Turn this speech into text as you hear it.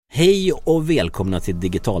Hej och välkomna till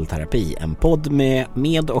Digitalterapi, en podd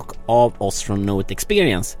med och av oss från Note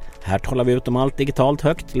Experience. Här talar vi ut om allt digitalt,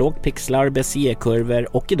 högt, lågt, pixlar,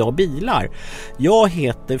 Bézier-kurvor och idag bilar. Jag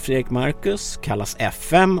heter Fredrik Marcus, kallas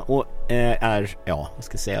FM och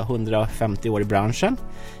är 150 år i branschen.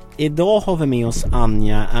 Idag har vi med oss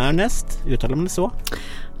Anja Ernest, uttalar man det så?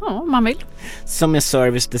 Ja, man vill. Som är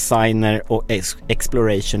service designer och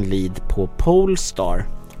exploration lead på Polestar.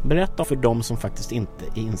 Berätta för de som faktiskt inte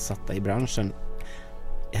är insatta i branschen.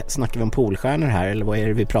 Snackar vi om poolstjärnor här eller vad är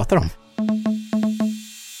det vi pratar om?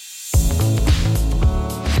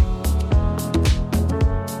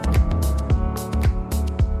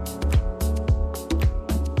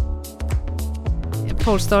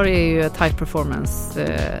 Polestar är ju ett high performance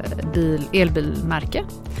elbilmärke.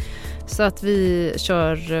 Så att vi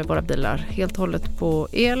kör våra bilar helt och hållet på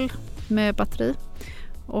el med batteri.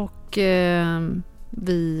 Och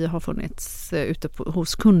vi har funnits ute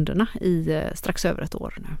hos kunderna i strax över ett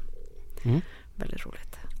år nu. Mm. Väldigt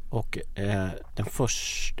roligt. Och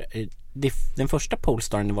den första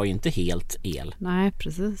Polestaren var ju inte helt el. Nej,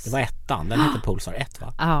 precis. Det var ettan. Den hette Polestar 1,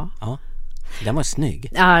 va? Ja. Den var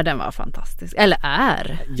snygg. Ja, den var fantastisk. Eller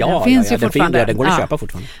är. Ja, den finns ju fortfarande. Den går att köpa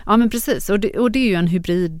fortfarande. Ja, men precis. Och det är ju en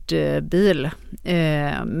hybridbil.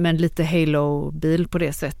 Men lite Halo-bil på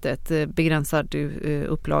det sättet. Begränsad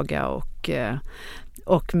upplaga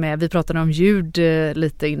och med, vi pratade om ljud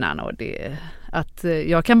lite innan och att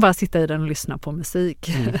jag kan bara sitta i den och lyssna på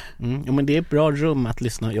musik. Ja, men det är ett bra rum att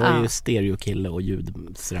lyssna. Jag är ju stereokille och ljud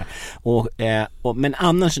sådär. Men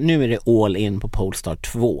annars nu är det all in på Polestar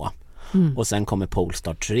 2. Och sen kommer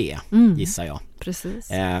Polestar 3, gissar jag.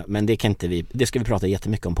 Precis. Men det ska vi prata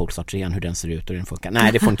jättemycket om Polestar 3, hur den ser ut och hur den funkar.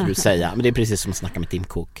 Nej, det får inte du säga. Men det är precis som att snacka med Tim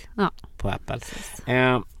Cook på Apple.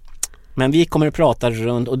 Men vi kommer att prata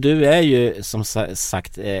runt, och du är ju som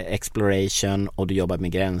sagt exploration och du jobbar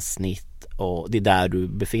med gränssnitt och det är där du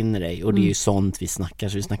befinner dig och det är ju sånt vi snackar,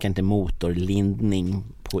 så vi snackar inte motorlindning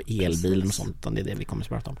på elbilen och sånt, utan det är det vi kommer att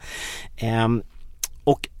prata om.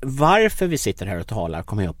 Och varför vi sitter här och talar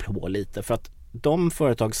kommer jag på lite, för att de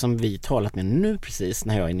företag som vi talat med nu precis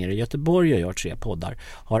när jag är nere i Göteborg och gör 3 poddar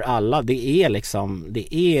har alla, det är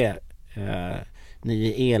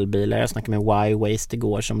nya elbilar. Jag snackade med Y-Waste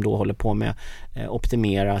igår som då håller på med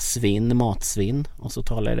optimera matsvinn, och så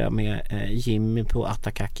talade jag med Jimmy på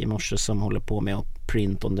Atakaki i morse som håller på med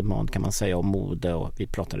print on demand, kan man säga, om mode, och vi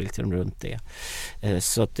pratade lite runt det.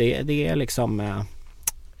 Så att det är liksom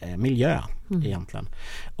miljö egentligen.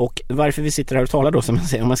 Och varför vi sitter här och talar då, som jag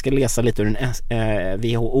säger, om man ska läsa lite ur en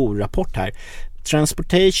WHO-rapport här.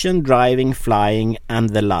 Transportation, driving, flying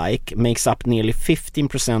and the like makes up nearly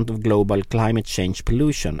 15% of global climate change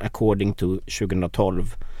pollution according to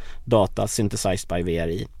 2012 data synthesized by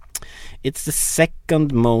VRI. It's the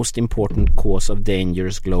second most important cause of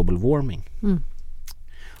dangerous global warming.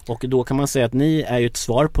 Och då kan man säga att ni är ju ett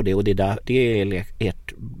svar på det, och det är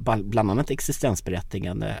ert bland annat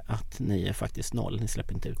existensberättigande att ni är faktiskt noll, ni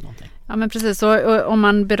släpper inte ut någonting. Ja, men precis, och om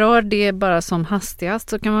man berör det bara som hastigast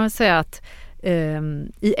så kan man säga att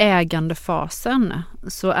i ägandefasen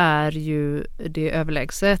så är ju det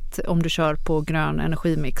överlägset om du kör på grön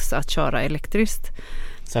energimix att köra elektriskt.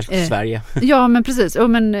 Särskilt Sverige. Ja, men precis.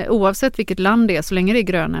 Men oavsett vilket land det är, så länge det är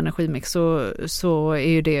grön energimix så är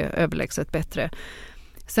ju det överlägset bättre.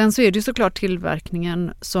 Sen så är det ju såklart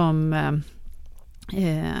tillverkningen som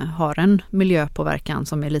har en miljöpåverkan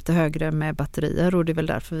som är lite högre med batterier, och det är väl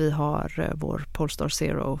därför vi har vår Polestar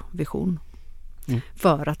Zero-vision.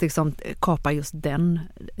 För att liksom kapa just den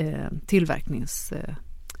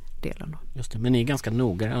tillverkningsdelen. Just det, men ni är ganska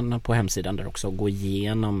noggranna på hemsidan där också, och gå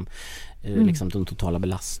igenom liksom den totala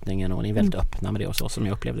belastningen, och ni är väldigt öppna med det och så, som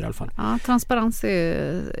jag upplevde det i alla fall. Ja, transparens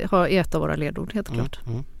är ett av våra ledord, helt klart.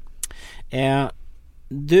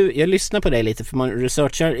 Jag lyssnar på dig lite, för man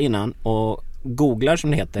researchar innan och googlar,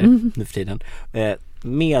 som det heter nu för tiden.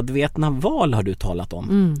 Medvetna val har du talat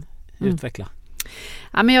om. Utveckla.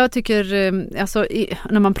 Ja, men jag tycker,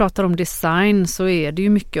 när man pratar om design så är det ju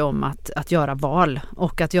mycket om att göra val,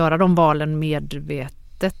 och att göra de valen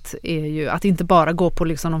medvetet är ju att inte bara gå på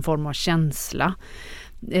liksom någon form av känsla.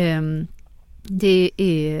 Det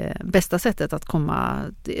är bästa sättet att komma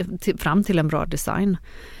fram till en bra design.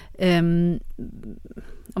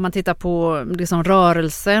 Om man tittar på liksom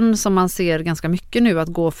rörelsen som man ser ganska mycket nu, att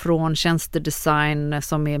gå från tjänstedesign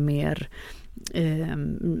som är mer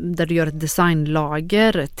där du gör ett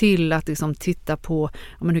designlager till att liksom titta på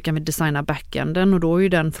hur kan vi designa backenden, och då är ju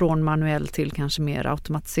den från manuell till kanske mer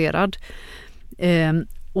automatiserad.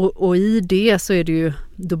 Och i det så är det ju,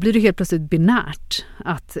 då blir det helt plötsligt binärt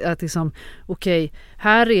att liksom, okej,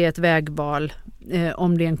 här är ett vägval,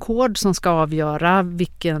 om det är en kod som ska avgöra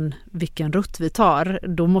vilken rutt vi tar,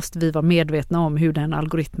 då måste vi vara medvetna om hur den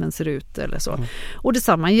algoritmen ser ut eller så. Och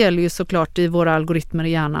detsamma gäller ju såklart i våra algoritmer i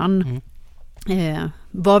hjärnan.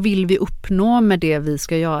 Vad vill vi uppnå med det vi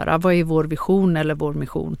ska göra? Vad är vår vision eller vår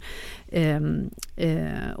mission?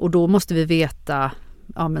 Och då måste vi veta,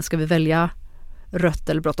 men ska vi välja rött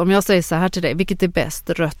eller blått? Om jag säger så här till dig, vilket är bäst,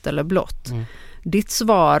 rött eller blått? Ditt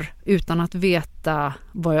svar utan att veta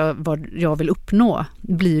vad jag vill uppnå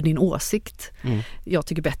blir din åsikt. Jag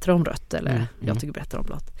tycker bättre om rött eller jag tycker bättre om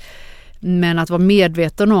blått. Men att vara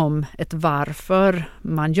medveten om ett varför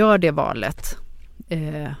man gör det valet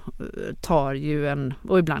tar ju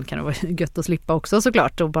och ibland kan det vara gött att slippa också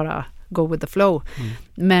såklart och bara go with the flow.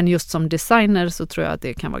 Men just som designer så tror jag att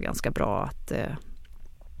det kan vara ganska bra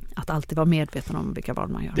att alltid vara medveten om vilka val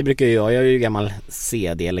man gör. Det brukar jag är ju gammal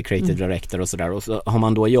CD eller creative director och sådär, och så har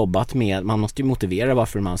man då jobbat med, man måste ju motivera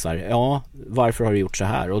varför man säger, varför har du gjort så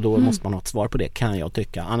här, och då måste man ha ett svar på det, kan jag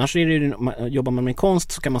tycka. Annars är det ju, jobbar man med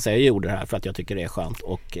konst så kan man säga, jag gjorde det här för att jag tycker det är skönt,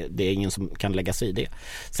 och det är ingen som kan lägga sig i det.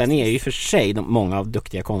 Sen är ju för sig många av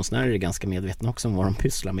duktiga konstnärer är ganska medvetna också om vad de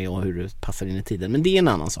pysslar med och hur det passar in i tiden, men det är en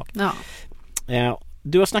annan sak.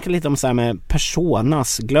 Du har snackat lite om så här med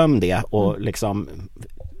personas, glöm det, och liksom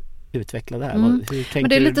utveckla det här. Men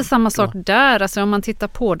det är lite samma sak där. Alltså om man tittar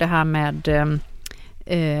på det här med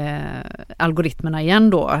algoritmerna igen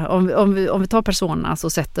då. Om vi tar personas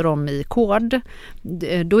och sätter dem i kod,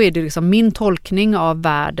 då är det liksom min tolkning av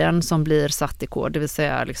världen som blir satt i kod. Det vill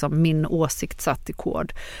säga liksom min åsikt satt i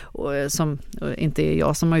kod. Och inte är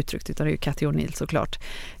jag som har uttryckt, utan det är ju Cathy O'Neill såklart.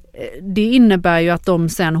 Det innebär ju att de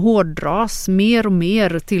sen hårdras mer och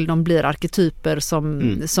mer till de blir arketyper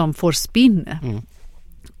som får spinn.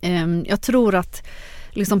 Jag tror att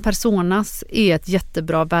liksom personas är ett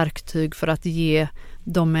jättebra verktyg för att ge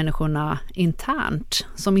de människorna internt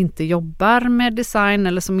som inte jobbar med design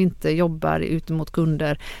eller som inte jobbar ut mot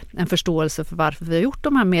kunder en förståelse för varför vi har gjort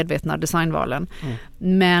de här medvetna designvalen.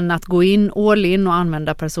 Men att gå in all in och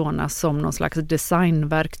använda personas som någon slags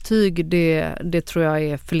designverktyg, det tror jag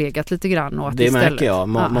är förlegat lite grann. Och att det märker jag.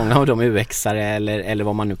 Många av de UX-are eller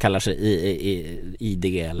vad man nu kallar sig i ID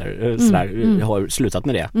eller sådär, har slutat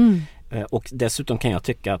med det. Och dessutom kan jag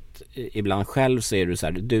tycka att ibland själv så är du så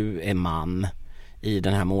här, du är man i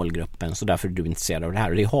den här målgruppen, så därför är du intresserad av det här,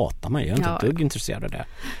 och det hatar man ju, jag är inte ett dugg intresserad av det.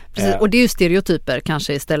 Precis, och det är ju stereotyper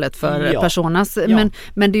kanske istället för personas,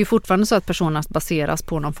 men det är ju fortfarande så att personas baseras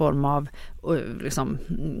på någon form av liksom,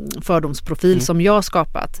 fördomsprofil som jag har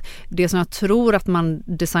skapat. Det som jag tror att man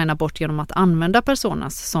designar bort genom att använda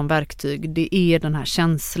personas som verktyg, det är den här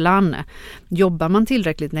känslan. Jobbar man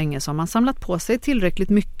tillräckligt länge så har man samlat på sig tillräckligt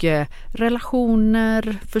mycket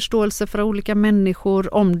relationer, förståelse för olika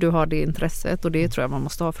människor, om du har det intresset, och det tror jag man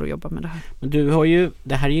måste ha för att jobba med det här. Men du har ju,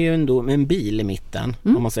 det här är ju ändå med en bil i mitten.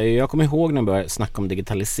 Om man säger, jag kommer ihåg när man började snacka om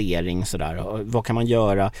digitalisering sådär, vad kan man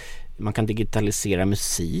göra? Man kan digitalisera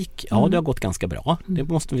musik. Ja, det har gått ganska bra. Det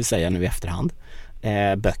måste vi säga nu i efterhand.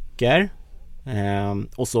 Böcker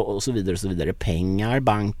och så vidare och så vidare. Pengar,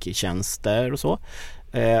 banktjänster och så.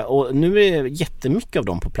 Och nu är jättemycket av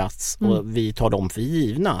dem på plats och vi tar dem för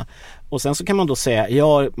givna. Och sen så kan man då säga,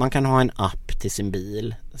 man kan ha en app till sin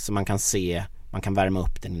bil så man kan se, man kan värma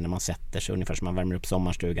upp den när man sätter sig, ungefär som man värmer upp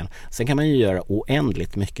sommarstugan. Sen kan man ju göra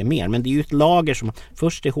oändligt mycket mer, men det är ju ett lager som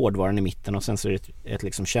först är hårdvaran i mitten och sen så är det ett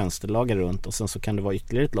liksom tjänstelager runt, och sen så kan det vara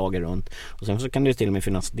ytterligare ett lager runt, och sen så kan det till och med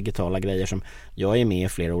finnas digitala grejer som jag är med i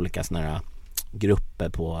flera olika såna här grupper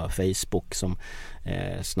på Facebook som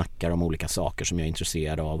snackar om olika saker som jag är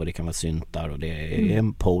intresserad av, och det kan vara syntar, och det är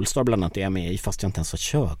en Polestar bland annat det är jag med i, fast jag inte ens har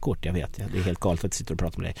körkort, jag vet, det är helt galet att jag sitter och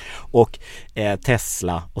pratar med dig, och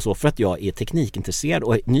Tesla och så, för att jag är teknikintresserad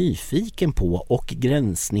och är nyfiken på och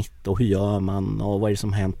gränssnitt och hur gör man och vad är det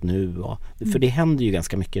som hänt nu, för det händer ju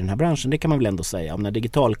ganska mycket i den här branschen, det kan man väl ändå säga. När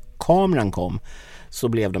digitalkameran kom så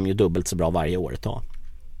blev de ju dubbelt så bra varje år ett tag.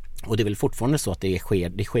 Och det är väl fortfarande så att det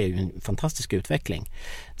sker ju en fantastisk utveckling.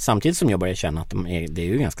 Samtidigt som jag börjar känna att det är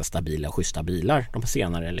ju ganska stabila och schyssta bilar, de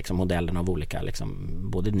senare liksom, modellerna av olika, liksom,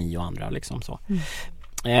 både ni och andra. Liksom, så.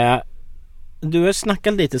 Du har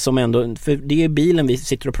snackat lite som ändå, för det är bilen vi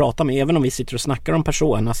sitter och pratar med, även om vi sitter och snackar om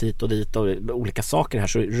personas hit och dit och olika saker här,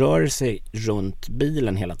 så rör det sig runt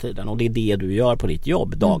bilen hela tiden, och det är det du gör på ditt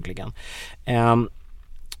jobb dagligen.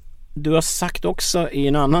 Du har sagt också i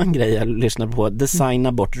en annan grej jag lyssnar på,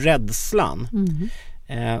 designa bort rädslan.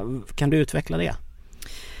 Kan du utveckla det?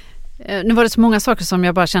 Nu var det så många saker som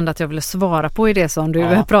jag bara kände att jag ville svara på i det som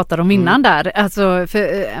du pratade om innan där. Alltså,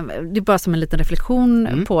 det är bara som en liten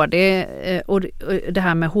reflektion på det. Och det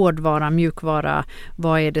här med hårdvara, mjukvara,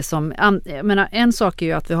 vad är det som... Jag menar, en sak är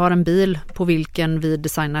ju att vi har en bil på vilken vi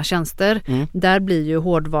designar tjänster. Där blir ju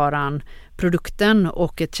hårdvaran produkten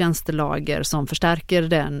och ett tjänstelager som förstärker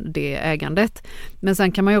det ägandet. Men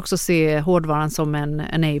sen kan man ju också se hårdvaran som en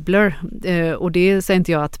enabler, och det säger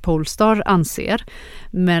inte jag att Polestar anser.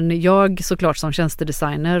 Men jag såklart som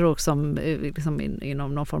tjänstedesigner och som liksom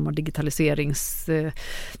inom någon form av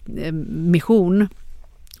digitaliseringsmission,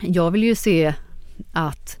 jag vill ju se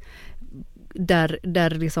att där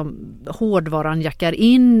liksom hårdvaran jackar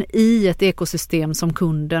in i ett ekosystem som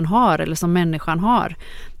kunden har eller som människan har.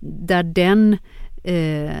 Där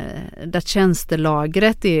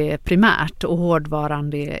tjänstelagret är primärt och hårdvaran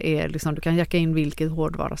det är liksom, du kan jacka in vilket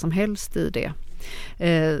hårdvara som helst i det.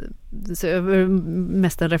 Så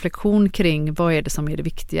mest en reflektion kring vad är det som är det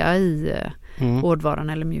viktiga i hårdvaran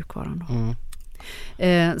eller mjukvaran då.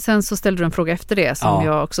 Sen så ställde du en fråga efter det som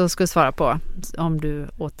jag också skulle svara på, om du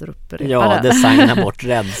återupprepar det. Ja, designa bort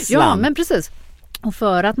rädslan. Ja, men precis. Och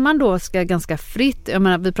för att man då ska ganska fritt, jag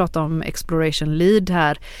menar, vi pratar om exploration lead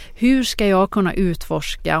här, hur ska jag kunna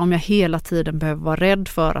utforska om jag hela tiden behöver vara rädd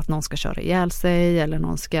för att någon ska köra ihjäl sig eller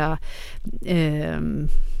någon ska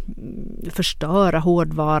förstöra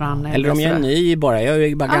hårdvaran. Eller om jag är ny bara, jag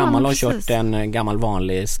är bara gammal och har kört en gammal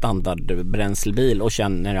vanlig standardbränslebil och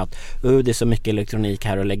känner att det är så mycket elektronik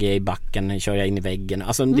här och lägger jag i backen, kör jag in i väggen.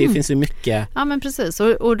 Alltså det finns ju mycket. Ja, men precis.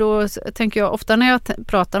 Och då tänker jag ofta när jag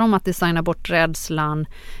pratar om att designa bort rädslan,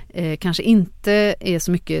 kanske inte är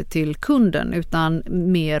så mycket till kunden utan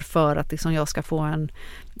mer för att liksom jag ska få en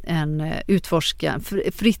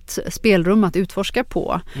fritt spelrum att utforska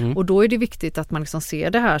på. Och då är det viktigt att man liksom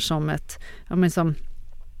ser det här som ett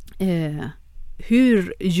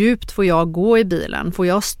hur djupt får jag gå i bilen? Får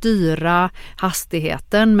jag styra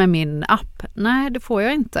hastigheten med min app? Nej, det får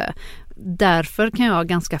jag inte. Därför kan jag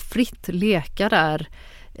ganska fritt leka där,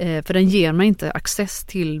 för den ger mig inte access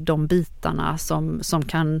till de bitarna som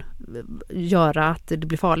kan göra att det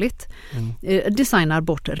blir farligt. Designar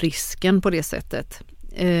bort risken på det sättet.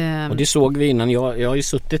 Och det såg vi innan, jag har ju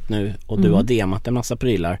suttit nu och du har demat en massa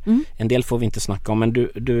prylar. En del får vi inte snacka om, men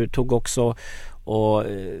du tog också och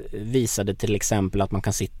visade till exempel att man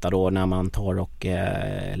kan sitta då när man tar och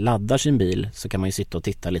laddar sin bil, så kan man ju sitta och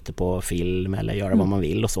titta lite på film eller göra vad man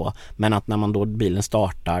vill och så. Men att när man då bilen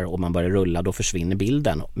startar och man börjar rulla, då försvinner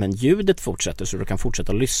bilden. Men ljudet fortsätter, så du kan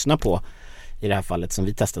fortsätta att lyssna på. I det här fallet som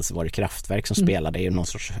vi testade så var det Kraftwerk som spelade i någon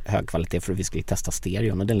sorts hög kvalitet för att vi skulle testa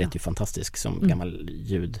stereon, och den lät ju fantastisk som gammal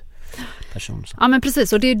ljudperson. Så. Ja, men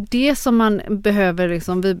precis, och det är det som man behöver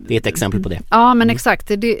liksom, det är ett exempel på det. Ja, men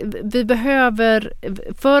exakt. Vi behöver,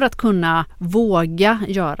 för att kunna våga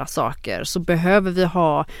göra saker så behöver vi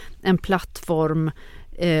ha en plattform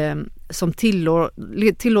som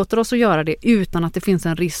tillåter oss att göra det utan att det finns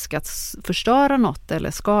en risk att förstöra något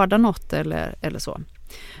eller skada något eller så.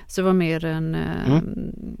 Så det var mer en...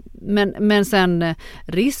 Men sen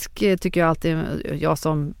risk tycker jag alltid, jag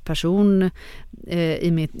som person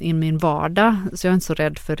i min vardag, så jag är inte så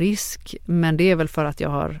rädd för risk. Men det är väl för att jag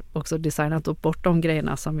har också designat bort de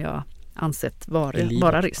grejerna som jag ansett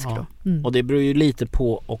vara risk. Ja. Då. Och det beror ju lite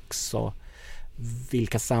på också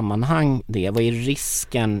vilka sammanhang det är. Vad är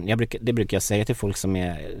risken? Det brukar jag säga till folk som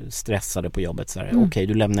är stressade på jobbet. Okej,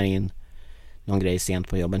 du lämnar in någon grej sent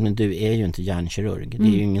på jobbet, men du är ju inte hjärnkirurg. Det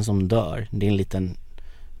är ju ingen som dör. Det är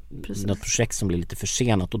något projekt som blir lite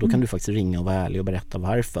försenat, och då kan du faktiskt ringa och vara ärlig och berätta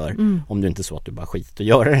varför. Om du inte är så att du bara skiter och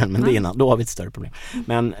gör det, men då har vi ett större problem.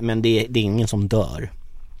 Men det är ingen som dör.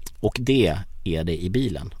 Och det är det i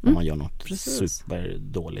bilen om man gör något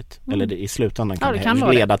superdåligt. Eller i slutändan kan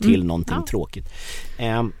det leda till någonting tråkigt.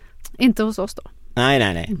 Inte hos oss då.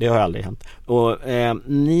 Nej, det har aldrig hänt. Och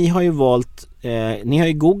ni har ju valt, ni har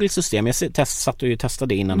ju Google system. Jag satt och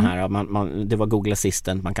testade innan här. Det var Google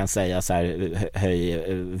Assistant, man kan säga så här,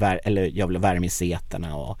 jag vill värma i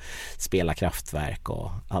seterna och spela Kraftwerk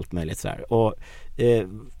och allt möjligt så här. Och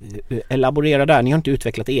elaborera där. Ni har inte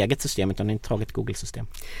utvecklat eget system utan ni har tagit Google system.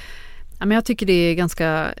 Ja, men jag tycker det är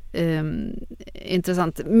ganska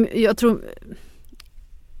intressant. Jag tror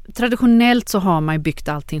traditionellt så har man ju byggt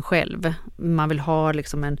allting själv. Man vill ha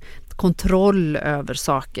liksom en kontroll över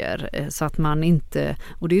saker så att man inte,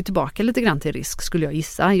 och det är ju tillbaka lite grann till risk skulle jag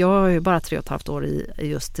gissa. Jag har ju bara 3,5 år i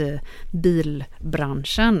just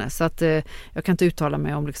bilbranschen, så att jag kan inte uttala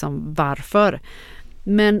mig om liksom varför.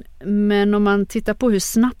 Men om man tittar på hur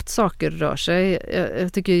snabbt saker rör sig,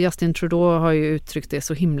 jag tycker Justin Trudeau har ju uttryckt det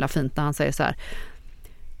så himla fint när han säger så här: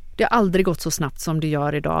 det har aldrig gått så snabbt som det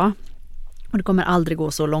gör idag. Och det kommer aldrig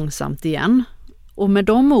gå så långsamt igen. Och med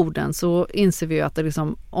de orden så inser vi ju att det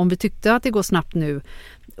liksom, om vi tyckte att det går snabbt nu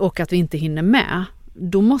och att vi inte hinner med,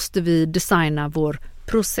 då måste vi designa vår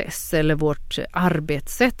process eller vårt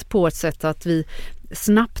arbetssätt på ett sätt att vi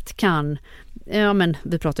snabbt kan,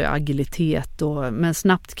 vi pratar ju agilitet men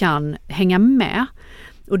snabbt kan hänga med.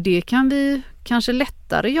 Och det kan vi kanske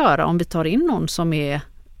lättare göra om vi tar in någon som är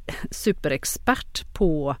superexpert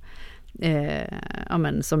på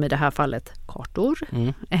som i det här fallet kartor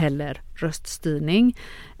eller röststyrning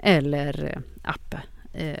eller app.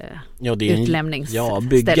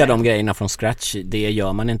 Bygga de grejerna från scratch, det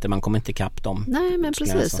gör man inte, man kommer inte ikapp dem. Nej, men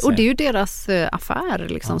precis. Och det är ju deras affär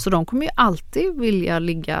liksom, så de kommer ju alltid vilja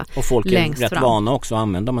ligga längst fram. Och folk är rätt vana också att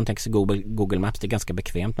använda, om man tänker sig Google Maps, det är ganska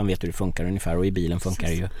bekvämt, man vet hur det funkar ungefär, och i bilen funkar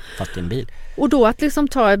det ju fast i en bil. Och då att liksom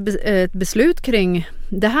ta ett beslut kring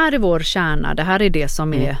det här är vår kärna, det här är det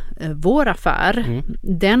som är vår affär.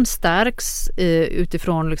 Den stärks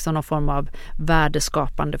utifrån liksom någon form av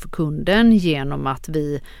värdeskapande för kunden genom att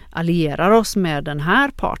vi allierar oss med den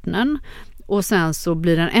här partnern. Och sen så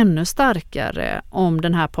blir den ännu starkare om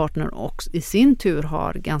den här partnern också i sin tur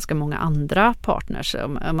har ganska många andra partners.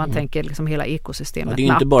 Om man tänker liksom hela ekosystemet. Ja, det är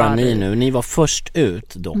ju inte bara ni nu, ni var först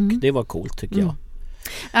ut dock. Det var coolt tycker jag.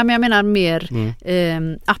 Ja, men jag menar mer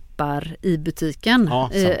appar i butiken.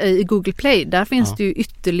 I Google Play, där finns det ju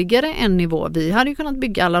ytterligare en nivå. Vi hade ju kunnat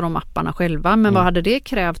bygga alla de apparna själva, men vad hade det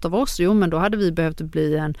krävt av oss? Jo, men då hade vi behövt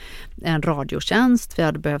bli en radiotjänst, vi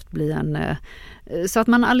hade behövt bli så att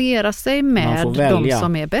man allierar sig med de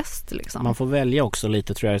som är bäst. Liksom. Man får välja också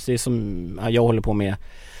lite, tror jag. Det är som jag håller på med.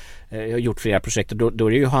 Jag har gjort flera projekt, och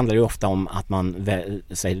då handlar det ju ofta om att man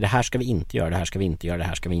säger det här ska vi inte göra, det här ska vi inte göra, det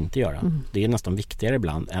här ska vi inte göra. Det är nästan viktigare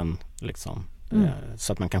ibland än liksom,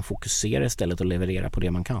 så att man kan fokusera istället och leverera på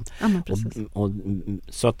det man kan. Ja, men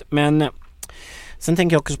men sen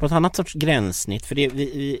tänker jag också på ett annat sorts gränssnitt, för det,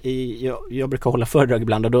 jag brukar hålla föredrag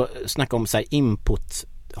ibland och då snacka om så här, input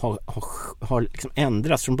har liksom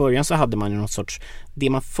ändrats. Från början så hade man ju någon sorts, det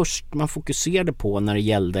man fokuserade på när det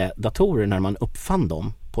gällde datorer, när man uppfann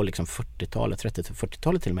dem på liksom 40-talet,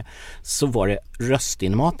 30-40-talet till och med, så var det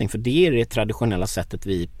röstinmatning, för det är det traditionella sättet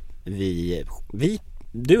vi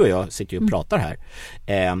du och jag sitter ju och pratar här.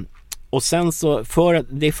 Och sen så,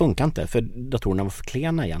 det funkar inte, för datorerna var för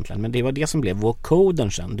klena egentligen, men det var det som blev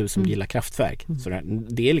vocoden sen, du som gillar kraftverk. Så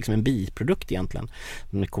det är liksom en biprodukt egentligen,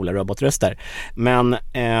 med coola robotröster. Men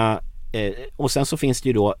och sen så finns det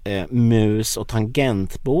ju då mus och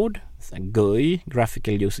tangentbord, GUI,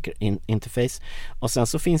 Graphical User Interface, och sen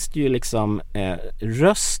så finns det ju liksom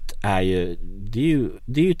röst det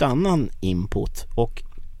är ju ett annan input, och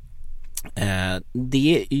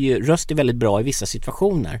röst är väldigt bra i vissa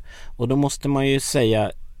situationer, och då måste man ju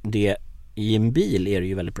säga det, i en bil är det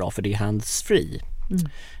ju väldigt bra för det är hands-free.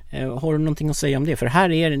 Har du någonting att säga om det? För här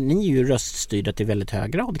ni är ju röststyrda till väldigt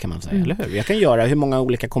hög grad, kan man säga, eller hur? Jag kan göra, hur många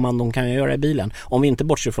olika kommandon kan jag göra i bilen? Om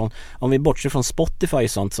vi bortser från Spotify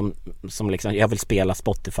och sånt som liksom, jag vill spela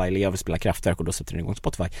Spotify eller jag vill spela kraftverk och då sätter den igång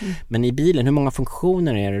Spotify. Men i bilen, hur många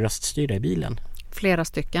funktioner är det röststyrda i bilen? Flera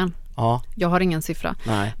stycken. Ja. Jag har ingen siffra.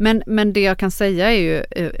 Nej. Men det jag kan säga är ju,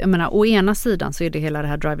 jag menar, å ena sidan så är det hela det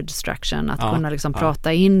här driver distraction, att kunna liksom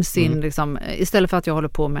prata in sin, liksom, istället för att jag håller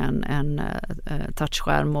på med en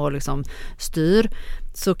touchskärm och liksom styr,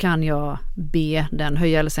 så kan jag be den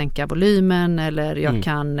höja eller sänka volymen, eller jag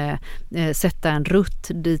kan sätta en rutt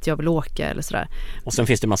dit jag vill åka eller sådär. Och sen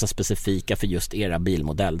finns det en massa specifika för just era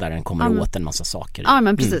bilmodell där den kommer åt en massa saker. Ja,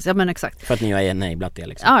 men precis. Ja, men exakt. För att ni har enablat det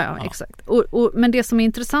liksom. Ja, exakt. Men det som är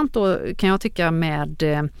intressant då, kan jag tycka,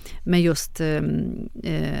 med just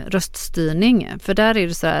röststyrning, för där är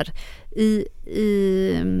det så här,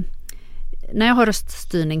 när jag har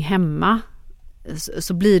röststyrning hemma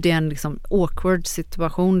så blir det en liksom awkward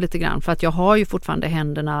situation lite grann, för att jag har ju fortfarande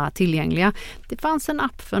händerna tillgängliga. Det fanns en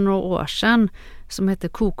app för några år sedan som hette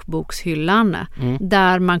Kokbokshyllan,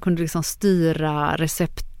 där man kunde liksom styra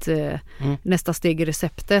recept, nästa steg i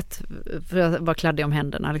receptet, för att vara kladdig om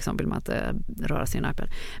händerna liksom, vill man inte röra sin iPad.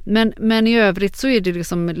 Men i övrigt så är det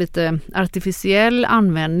liksom lite artificiell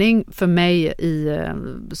användning för mig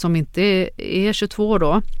som inte är 22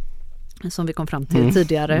 då, som vi kom fram till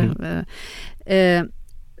tidigare.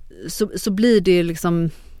 Så blir det liksom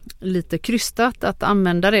lite krystat att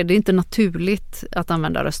använda det. Det är inte naturligt att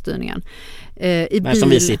använda röststyrningen. Men som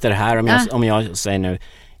vi sitter här, om jag säger nu,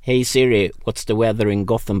 Hey Siri, what's the weather in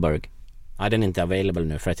Gothenburg? Den är inte available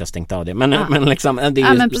nu för att jag stängt av det. Men liksom, det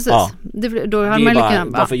är ju, men precis. Då har man bara,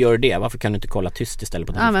 varför gör du det? Varför kan du inte kolla tyst istället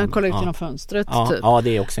på telefonen? Men kolla ut genom fönstret. Typ. Ja,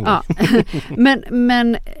 det är också en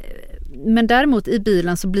grej. Men däremot i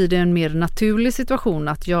bilen så blir det en mer naturlig situation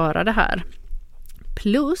att göra det här.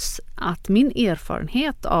 Plus att min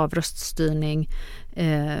erfarenhet av röststyrning,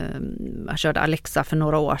 jag körde Alexa för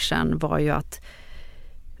några år sedan, var ju att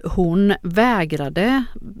hon vägrade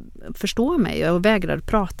förstå mig och vägrade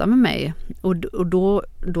prata med mig. Och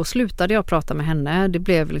då slutade jag prata med henne. Det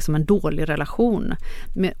blev liksom en dålig relation.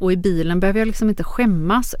 Och i bilen behöver jag liksom inte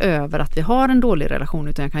skämmas över att vi har en dålig relation,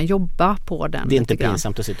 utan jag kan jobba på den. Det är inte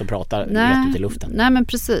pinsamt att sitta och prata rätt ut i luften. Nej, men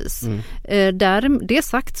precis. Det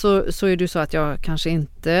sagt så är det ju så att jag kanske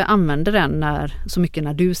inte använder den så mycket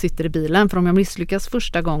när du sitter i bilen. För om jag misslyckas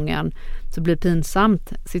första gången så blir det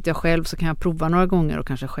pinsamt. Sitter jag själv så kan jag prova några gånger och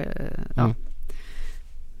kanske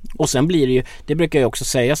Och sen blir det ju, det brukar jag också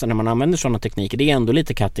säga så när man använder sådana tekniker, det är ändå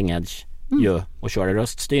lite cutting edge och köra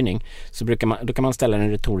röststyrning, så då kan man ställa den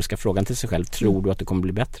retoriska frågan till sig själv: tror du att det kommer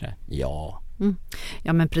bli bättre? Ja.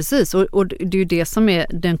 Ja, men precis, och det är ju det som är,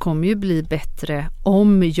 den kommer ju bli bättre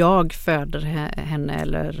om jag föder henne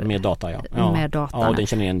eller med data, med data. Ja, och den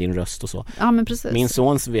känner igen din röst och så. Ja, men precis. Min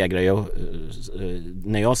sons vägrar jag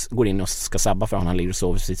när jag går in och ska sabba för han ligger och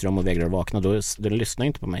sover i sitt rum och vägrar att vakna, då den lyssnar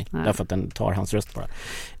inte på mig. Nej. Därför att den tar hans röst bara.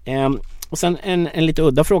 Och sen en lite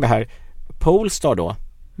udda fråga här. Polestar då,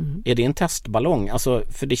 är det en testballong? Alltså,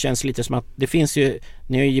 för det känns lite som att det finns ju,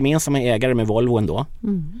 ni är gemensamma ägare med Volvo ändå.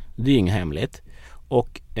 Det är ju inget hemligt.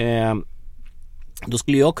 Och då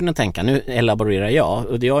skulle jag kunna tänka, nu elaborerar jag,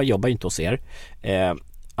 och jag jobbar ju inte hos er,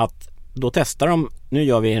 att då testar de, nu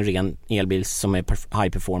gör vi en ren elbil som är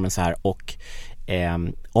high performance här, och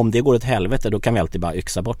om det går åt helvete, då kan vi alltid bara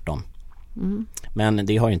yxa bort dem. Men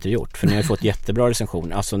det har jag inte gjort, för ni har fått jättebra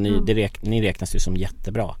recension. Alltså ni räknas ju som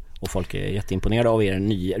jättebra. Och folk är jätteimponerade av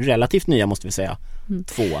er relativt nya, måste vi säga.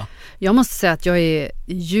 2. Jag måste säga att jag är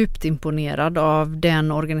djupt imponerad av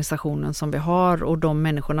den organisationen som vi har och de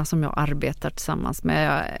människorna som jag arbetar tillsammans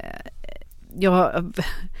med.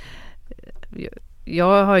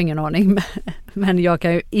 Jag har ingen aning, men jag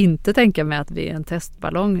kan ju inte tänka mig att vi är en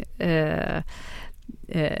testballong.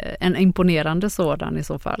 En imponerande sådan i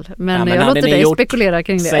så fall. Men jag låter dig spekulera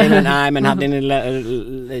kring det. Men hade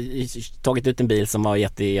ni tagit ut en bil som var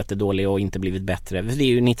jättedålig och inte blivit bättre? För det är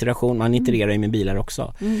ju en iteration, man itererar ju med bilar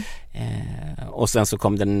också. Och sen så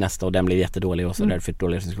kom den nästa och den blev jättedålig och så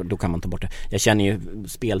därför då kan man ta bort det. Jag känner ju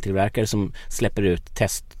speltillverkare som släpper ut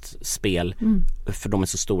testspel för de är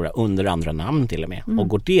så stora under andra namn till och med. Och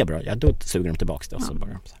går det bra, då suger de tillbaka det och så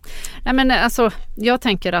bara. Nej, men alltså, jag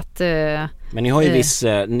tänker att men ni har ju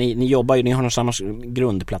ni jobbar ju, ni har någon samma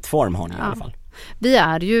grundplattform har ni i alla fall. Vi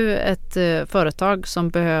är ju ett företag som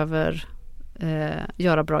behöver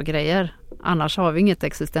göra bra grejer. Annars har vi inget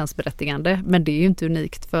existensberättigande. Men det är ju inte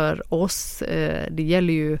unikt för oss. Det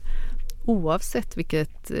gäller ju oavsett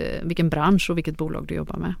vilken bransch och vilket bolag du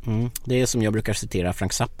jobbar med. Det är som jag brukar citera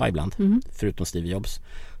Frank Zappa ibland, förutom Steve Jobs.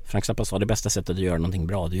 Frank Zappa sa: det bästa sättet att göra någonting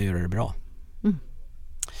bra, det är att göra det bra.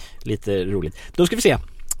 Lite roligt. Då ska vi se.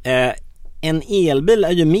 En elbil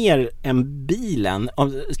är ju mer än bilen.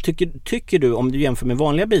 Tycker du, om du jämför med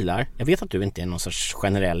vanliga bilar, jag vet att du inte är någon sorts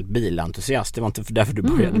generell bilentusiast, det var inte därför du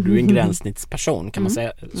började, du är en gränssnittsperson, kan man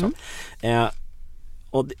säga så.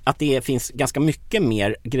 Och att det finns ganska mycket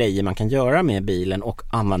mer grejer man kan göra med bilen och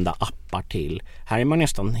använda appar till. Här är man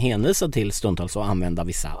nästan hänvisad till stundtals att använda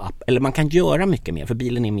vissa appar, eller man kan göra mycket mer för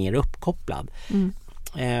bilen är mer uppkopplad.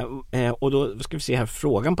 Och då ska vi se här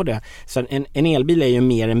frågan på det. Så en elbil är ju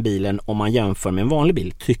mer än bilen om man jämför med en vanlig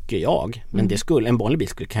bil, tycker jag. Men en vanlig bil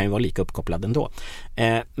kan ju vara lika uppkopplad ändå.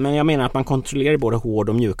 Men jag menar att man kontrollerar både hård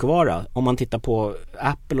och mjukvara. Om man tittar på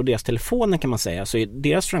Apple och deras telefoner kan man säga, så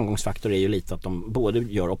deras framgångsfaktor är ju lite att de både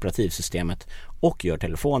gör operativsystemet och gör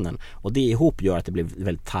telefonen. Och det ihop gör att det blir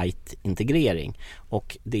väldigt tajt integrering.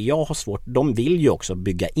 Och det jag har svårt, de vill ju också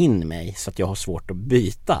bygga in mig så att jag har svårt att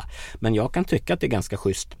byta. Men jag kan tycka att det är ganska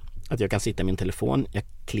schysst att jag kan sitta i min telefon, jag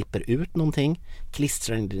klipper ut någonting,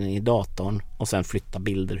 klistrar in den i datorn och sen flytta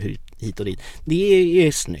bilder hit och dit. Det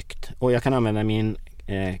är snyggt. Och jag kan använda min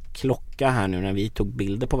klocka här nu när vi tog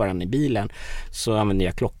bilder på varandra i bilen, så använde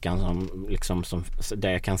jag klockan som där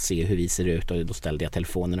jag kan se hur vi ser ut, och då ställde jag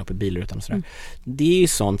telefonen upp i bilrutan och sådär. Det är ju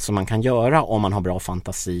sånt som man kan göra om man har bra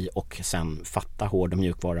fantasi och sen fatta hård och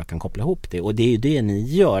mjukvara och kan koppla ihop det, och det är ju det ni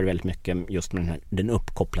gör väldigt mycket just med den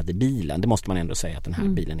uppkopplade bilen. Det måste man ändå säga att den här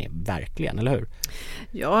bilen är verkligen, eller hur?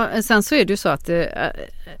 Ja, sen så är det ju så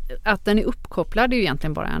att den är uppkopplad är ju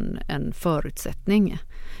egentligen bara en förutsättning.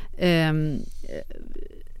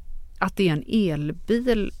 Att det är en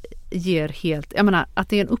elbil ger helt, jag menar att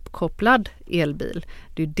det är en uppkopplad elbil,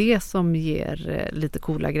 det är det som ger lite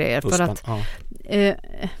coola grejer. Uspen, för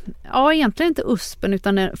att egentligen inte uspen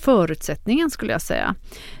utan förutsättningen skulle jag säga.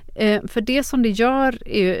 För det som det gör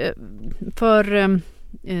är, för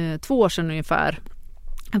 2 år sedan ungefär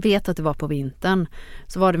Jag vet att det var på vintern,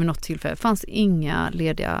 så var det vid något tillfälle. Det fanns inga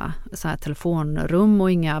lediga så här telefonrum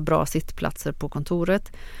och inga bra sittplatser på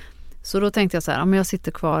kontoret. Så då tänkte jag så här, om jag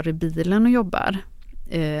sitter kvar i bilen och jobbar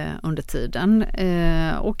under tiden.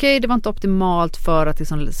 Okej, det var inte optimalt för att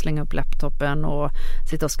liksom slänga upp laptopen och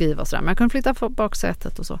sitta och skriva och sådär. Men jag kunde flytta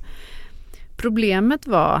baksätet och så. Problemet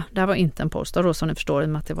var, det här var inte en Polestar då som ni förstår, i och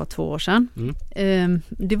med att det var 2 år sedan.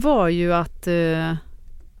 Det var ju att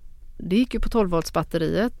det gick ju på 12 volts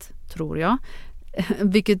batteriet, tror jag.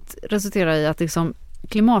 Vilket resulterar i att liksom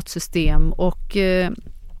klimatsystem och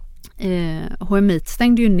HMI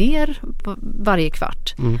stängde ju ner varje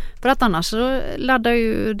kvart. För att annars så laddar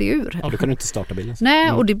ju det ur. Ja, då kan du inte starta bilen.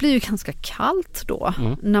 Nej, och det blir ju ganska kallt då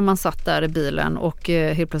när man satt där i bilen och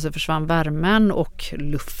helt plötsligt försvann värmen och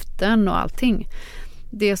luften och allting.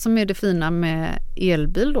 Det som är det fina med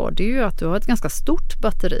elbil då, det är ju att du har ett ganska stort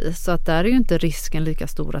batteri, så att där är ju inte risken lika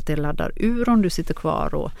stor att det laddar ur om du sitter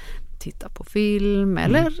kvar och tittar på film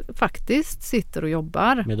eller faktiskt sitter och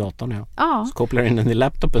jobbar. Med datorn, ja. Så kopplar du in den i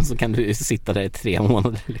laptopen så kan du sitta där i 3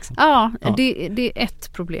 månader. Liksom. Ja. Det är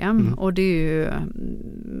ett problem och det är ju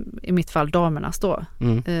i mitt fall damernas då.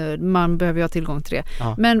 Man behöver ju ha tillgång till det.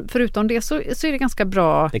 Ja. Men förutom det så är det ganska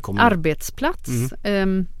bra arbetsplats.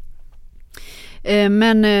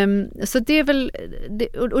 Men så det är väl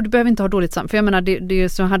och du behöver inte ha dåligt för jag menar det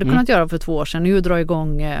som jag hade kunnat göra för 2 år sedan är ju att dra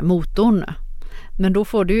igång motorn. Men då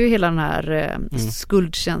får du ju hela den här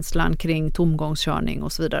skuldkänslan kring tomgångskörning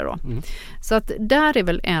och så vidare då. Så att där är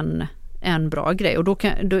väl en bra grej. Och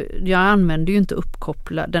jag använder ju inte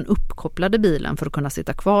den uppkopplade bilen för att kunna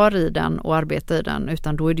sitta kvar i den och arbeta i den,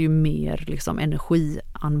 utan då är det ju mer liksom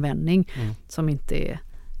energianvändning som inte är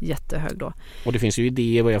jättehög då. Och det finns ju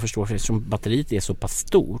idéer vad jag förstår, eftersom batteriet är så pass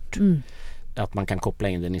stort att man kan koppla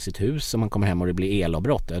in den i sitt hus om man kommer hem och det blir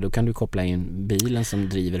elavbrott. Ja, då kan du koppla in bilen som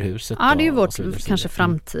driver huset. Ja, det är ju vårt kanske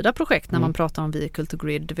framtida projekt när man pratar om vehicle to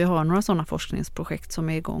grid. Vi har några sådana forskningsprojekt som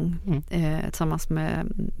är igång tillsammans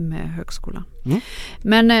med högskolan.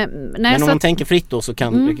 Men om man tänker fritt då så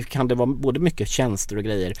kan det vara både mycket tjänster och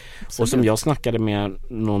grejer. Absolut. Och som jag snackade med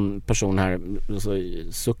någon person här, alltså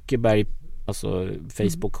Zuckerberg, alltså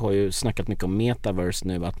Facebook har ju snackat mycket om metaverse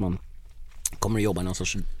nu, att man kommer att jobba i någon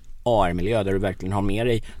sorts AR-miljö där du verkligen har med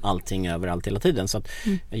dig allting överallt hela tiden, så att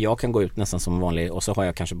jag kan gå ut nästan som vanlig och så har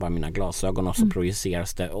jag kanske bara mina glasögon och så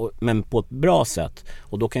projiceras det, men på ett bra sätt,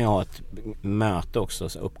 och då kan jag ha ett möte också,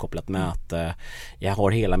 så uppkopplat möte. Jag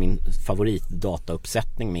har hela min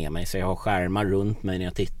favoritdatauppsättning med mig, så jag har skärmar runt mig när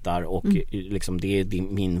jag tittar och liksom det är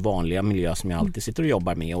min vanliga miljö som jag alltid sitter och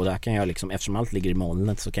jobbar med, och där kan jag liksom, eftersom allt ligger i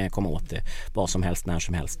molnet så kan jag komma åt det vad som helst, när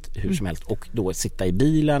som helst, hur som helst, och då sitta i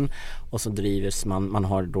bilen och så drivs man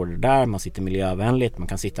har då det där, man sitter miljövänligt, man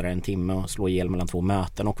kan sitta där 1 timme och slå ihjäl mellan 2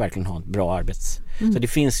 möten och verkligen ha ett bra så det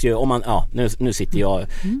finns ju, om man, nu sitter jag,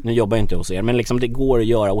 nu jobbar jag inte hos er, men liksom det går att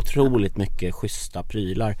göra otroligt mycket schyssta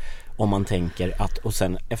prylar om man tänker att, och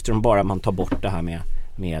sen eftersom bara man tar bort det här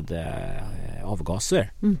med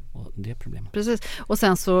avgaser och det är problemet. Precis, och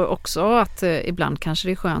sen så också att ibland kanske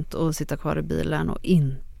det är skönt att sitta kvar i bilen och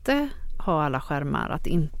inte ha alla skärmar, att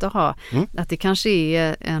inte ha att det kanske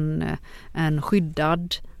är en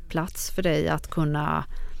skyddad plats för dig att kunna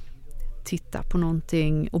titta på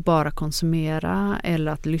någonting och bara konsumera,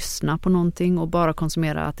 eller att lyssna på någonting och bara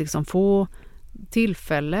konsumera, att liksom få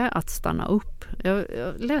tillfälle att stanna upp. Jag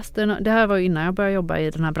läste, det här var innan jag började jobba i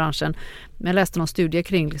den här branschen, men jag läste någon studie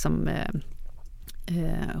kring liksom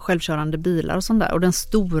självkörande bilar och sånt där, och den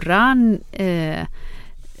stora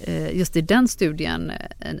just i den studien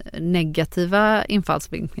negativa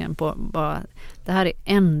infallsvinkeln på bara, det här är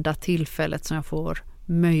enda tillfället som jag får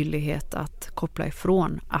möjlighet att koppla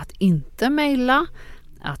ifrån, att inte mejla,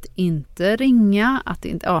 att inte ringa, att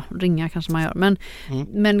inte, ringa kanske man gör,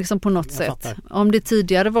 men liksom på något sätt. Om det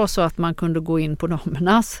tidigare var så att man kunde gå in på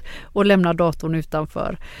damernas och lämna datorn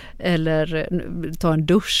utanför, eller ta en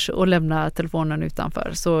dusch och lämna telefonen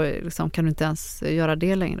utanför, så liksom kan du inte ens göra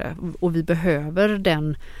det längre. Och vi behöver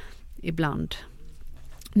den ibland.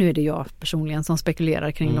 Nu är det jag personligen som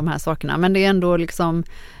spekulerar kring de här sakerna, men det är ändå liksom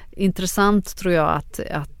intressant, tror jag,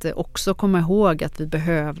 att också komma ihåg att vi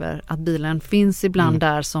behöver, att bilen finns ibland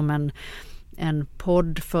där som en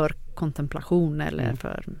podd för kontemplation eller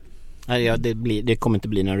för... Ja, det kommer inte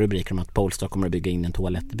bli några rubriker om att Polestar kommer att bygga in en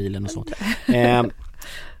toalett i bilen och så.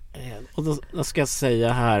 Och då ska jag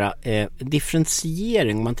säga här,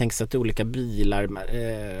 differentiering, om man tänker sig att olika bilar,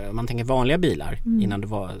 man tänker vanliga bilar innan det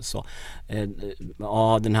var så,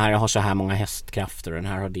 den här har så här många hästkrafter och den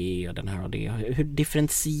här har det och den här har det.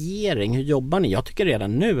 Differentiering, hur jobbar ni? Jag tycker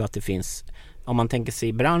redan nu att det finns om man tänker sig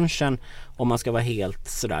i branschen, om man ska vara helt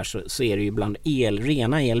sådär, så är det ju bland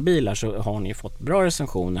rena elbilar så har ni fått bra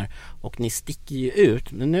recensioner och ni sticker ju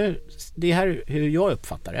ut. Men nu, det här hur jag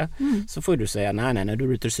uppfattar det, så får du säga nej, du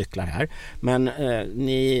är ute och cyklar här. Men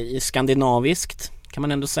ni är skandinaviskt kan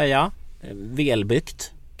man ändå säga,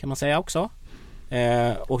 välbyggt kan man säga också.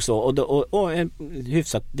 Och så och en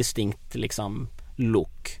hyfsat distinkt liksom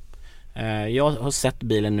look. Jag har sett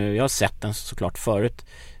bilen nu, jag har sett den såklart förut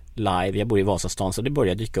live, jag bor i Vasastan så det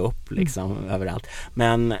börjar dyka upp liksom överallt.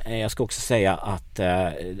 Men jag ska också säga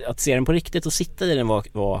att se den på riktigt och sitta i den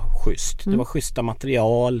var schysst. Det var schyssta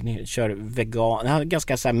material, ni kör vegan, det var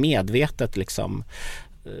ganska så här medvetet liksom.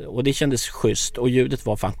 Och det kändes schysst och ljudet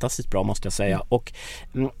var fantastiskt bra måste jag säga. Och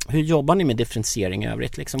hur jobbar ni med differentiering i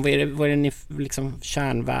övrigt? Liksom, vad är det ni liksom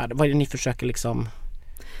kärnvärde, vad är det ni försöker liksom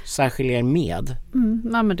särskilja er med?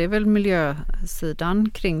 Ja, men det är väl miljösidan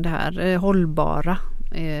kring det här. Hållbara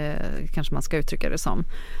kanske man ska uttrycka det som.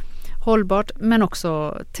 Hållbart men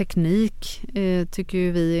också teknik tycker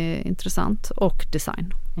ju vi är intressant och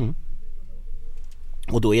design.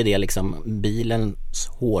 Och då är det liksom bilens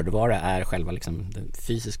hårdvara är själva liksom det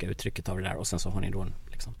fysiska uttrycket av det där och sen så har ni då en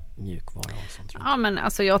liksom mjukvara och sånt. Ja men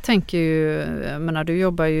alltså jag tänker ju, jag menar du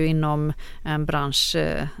jobbar ju inom en bransch,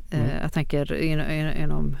 jag tänker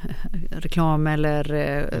inom reklam eller...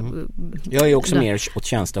 Jag är ju också mer åt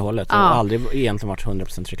tjänstehållet och aldrig egentligen varit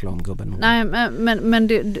 100% reklamgubben. Nej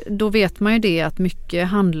men då vet man ju det att mycket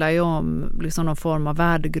handlar ju om liksom någon form av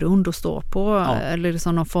värdegrund att stå på eller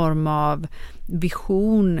liksom någon form av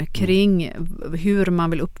vision kring hur man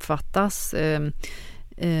vill uppfattas.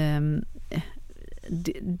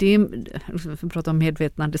 Vi pratade om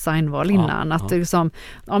medvetna designval innan. Att liksom,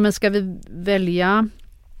 men ska vi välja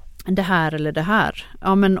det här eller det här?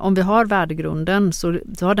 Ja, men om vi har värdegrunden så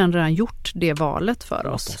har den redan gjort det valet för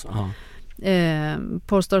oss.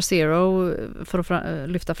 Polestar Zero, för att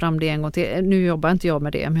lyfta fram det en gång till. Nu jobbar inte jag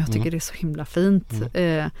med det, men jag tycker det är så himla fint.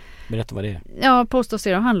 Berätta vad det är. Ja, Polestar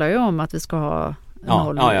Zero handlar ju om att vi ska ha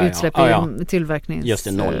noll utsläpp i tillverknings... Just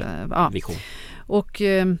det, noll vision. Och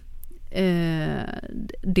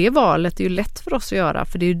det valet är ju lätt för oss att göra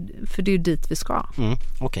för det är ju dit vi ska.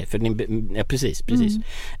 Okej, för ni, precis.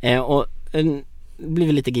 Och blir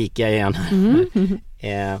vi lite geekiga igen.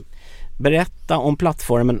 Berätta om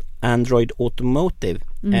plattformen Android Automotive.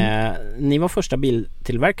 Ni var första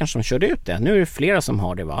biltillverkaren som körde ut det. Nu är det flera som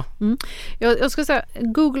har det, va? Jag ska säga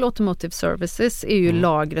Google Automotive Services är ju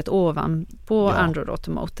lagret ovan på Android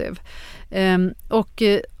Automotive. Och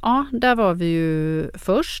där var vi ju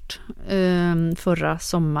först. Förra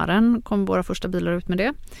sommaren kom våra första bilar ut med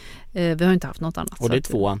det. Vi har inte haft något annat. Och det är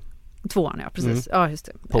tvåan? Tvåan, ja precis. Ja, just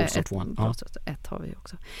det. Polestar tvåan. Ett har vi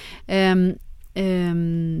också.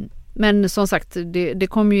 Men som sagt, det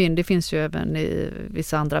kommer ju in, det finns ju även i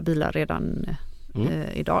vissa andra bilar redan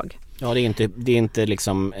idag. Ja, det är inte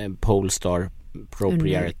liksom Polestar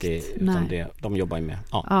Proprietary utan de jobbar ju med.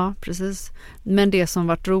 Ja, precis. Men det som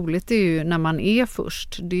varit roligt är ju när man är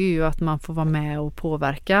först, det är ju att man får vara med och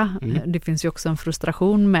påverka. Det finns ju också en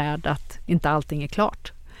frustration med att inte allting är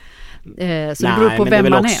klart. Så det beror på vem man är. Men det är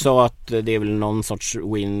väl också att det är väl någon sorts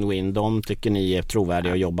win-win. De tycker ni är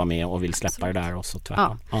trovärdiga att jobba med och vill släppa det där och så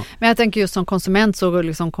tvärtom. Men jag tänker just som konsument så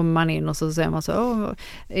liksom kommer man in och så säger man så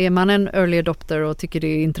är man en early adopter och tycker det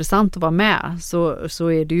är intressant att vara med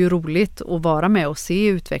så är det ju roligt att vara med och se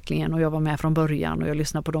utvecklingen och jag var med från början och jag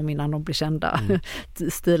lyssnar på dem innan de blir kända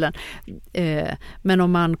stilen. Men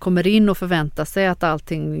om man kommer in och förväntar sig att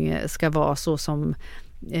allting ska vara så som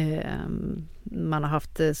man har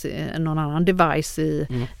haft någon annan device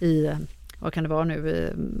i vad kan det vara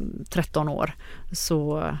nu 13 år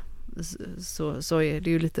så är det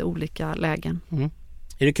ju lite olika lägen.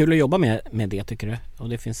 Är det kul att jobba med det tycker du? Och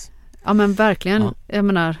det finns... Ja men verkligen. Jag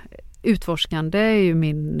menar utforskande är ju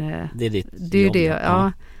min det är ditt det är jobb, ju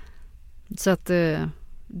det, så att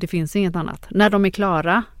det finns inget annat. När de är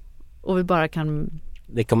klara och vi bara kan...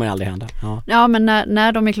 Det kommer aldrig hända. Ja men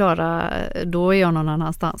när de är klara då är jag någon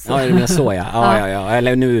annanstans. Ja, det är så ja.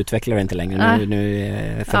 Eller nu utvecklar vi inte längre.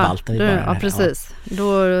 Nu förvaltar vi bara. Ja, precis.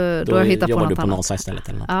 Då jag hittar på något annat. Jobbar du på NASA istället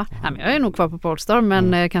eller något? Ja, men jag är nog kvar på Polestar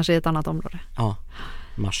men kanske i ett annat område. Ja,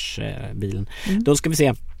 Mars-bilen. Då ska vi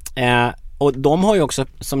se. Och de har ju också,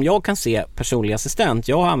 som jag kan se, personlig assistent.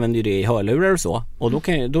 Jag använder ju det i hörlurar och så. Och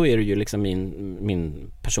då är det ju liksom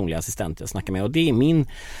min personliga assistent jag snackar med. Och det är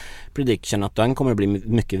prediction att den kommer att bli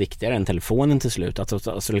mycket viktigare än telefonen till slut.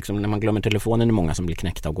 Alltså liksom, när man glömmer telefonen är det många som blir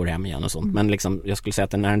knäckta och går hem igen och sånt. Men liksom, jag skulle säga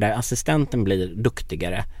att när den där assistenten blir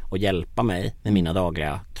duktigare och hjälpa mig med mina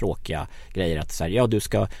dagliga tråkiga grejer, att så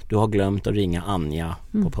här, du har glömt att ringa Anja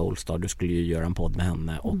på Polestar, du skulle ju göra en podd med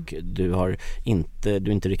henne och du är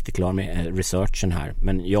inte riktigt klar med researchen här,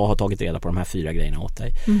 men jag har tagit reda på de här 4 grejerna åt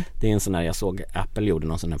dig. Det är en sån här, jag såg Apple gjorde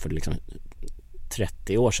någon sån här för liksom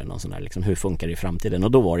 30 år sedan, någon sån där, liksom, hur funkar det i framtiden?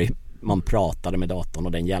 Och då var det, man pratade med datorn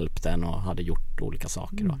och den hjälpte en och hade gjort olika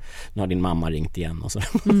saker. Och nu har din mamma ringt igen och så.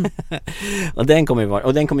 Och den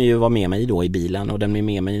kommer ju vara med mig då i bilen, och den är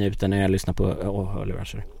med mig ute när jag lyssnar på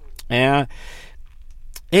hörlurar.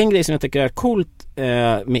 En grej som jag tycker är coolt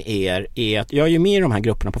med er är att jag är ju med i de här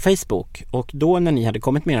grupperna på Facebook, och då när ni hade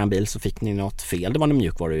kommit med er bil så fick ni något fel, det var en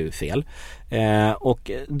mjukvarufel,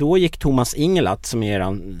 och då gick Thomas Ingelat som är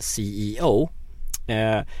er CEO,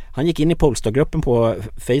 han gick in i Polestar-gruppen på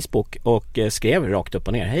Facebook och skrev rakt upp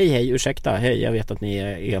och ner: hej, ursäkta, jag vet att ni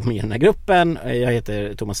är med i den här gruppen, jag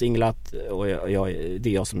heter Thomas Ingelat och det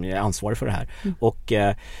är jag som är ansvarig för det här. Och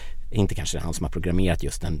inte kanske han som har programmerat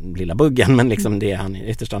just den lilla buggen, men liksom det är han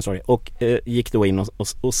ytterst ansvarig. Och gick då in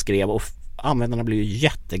och skrev, och användarna blev ju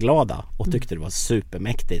jätteglada och tyckte det var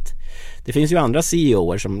supermäktigt. Det finns ju andra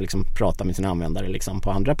CEOer som liksom pratar med sina användare liksom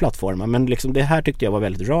på andra plattformar, men liksom det här tyckte jag var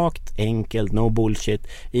väldigt rakt, enkelt, no bullshit,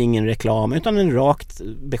 ingen reklam, utan en rakt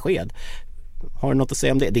besked. Har du något att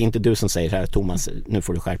säga om det? Det är inte du som säger så här: Thomas, nu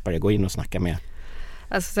får du skärpa dig, gå in och snacka med.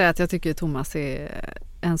 Jag ska säga att jag tycker Thomas är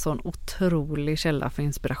en sån otrolig källa för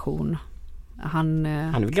inspiration. Han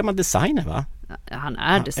är väl gammal designer, va? Han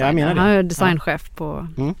är designer. Han är designchef på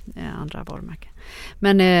andra varumärken.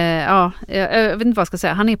 Men jag vet inte vad jag ska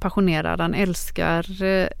säga. Han är passionerad. Han älskar,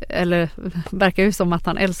 eller verkar ju som att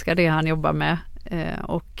han älskar det han jobbar med.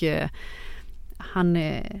 Och han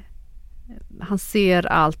ser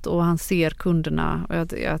allt och han ser kunderna.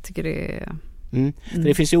 Och jag tycker det är... För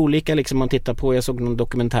det finns ju olika liksom, man tittar på, jag såg någon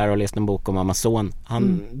dokumentär och läste en bok om Amazon.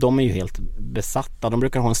 De är ju helt besatta. De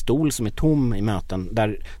brukar ha en stol som är tom i möten.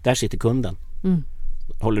 Där sitter kunden.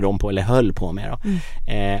 Håller de på, eller höll på med då.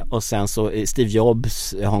 Och sen så Steve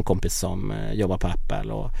Jobs, jag har en kompis som jobbar på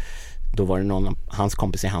Apple, och då var det någon, hans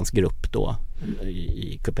kompis i hans grupp då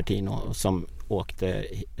i Cupertino som åkte,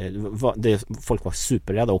 folk var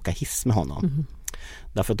superrädda att åka hiss med honom.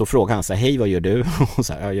 Därför att då frågade han så här: hej, vad gör du? Och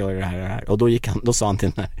så här: jag gör det här. Och då sa han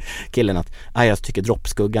till den här killen att jag tycker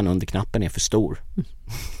droppskuggan under knappen är för stor.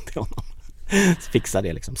 Till honom. Fixa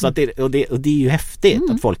det liksom. Så att det är ju häftigt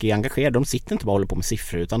att folk är engagerade. De sitter inte bara och håller på med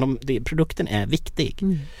siffror, utan produkten är viktig.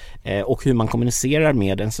 Och hur man kommunicerar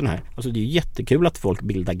med en sån här. Alltså det är ju jättekul att folk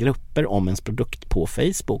bildar grupper om ens produkt på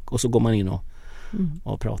Facebook, och så går man in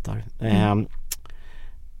och pratar.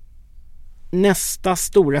 Nästa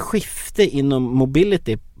stora skifte inom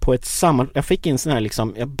mobility på ett jag fick in sån här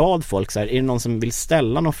liksom, jag bad folk så här: är det någon som vill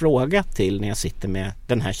ställa någon fråga till när jag sitter med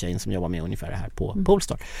den här tjejen som jobbar med ungefär här på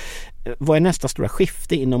Polestar? Vad är nästa stora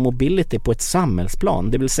skifte inom mobility på ett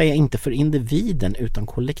samhällsplan? Det vill säga inte för individen utan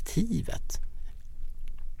kollektivet.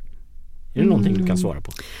 Är det någonting du kan svara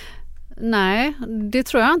på? Nej, det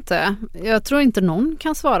tror jag inte. Jag tror inte någon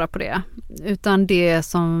kan svara på det. Utan det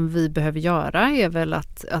som vi behöver göra är väl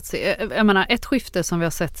att se. Jag menar, ett skifte som vi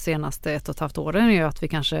har sett senaste 1,5 åren är ju att vi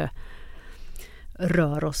kanske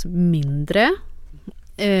rör oss mindre.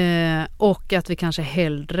 Och att vi kanske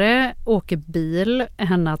hellre åker bil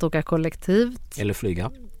än att åka kollektivt. Eller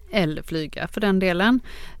flyga för den delen.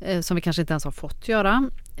 Som vi kanske inte ens har fått göra.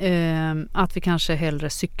 Att vi kanske hellre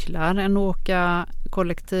cyklar än åka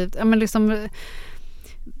kollektivt. Ja, men liksom,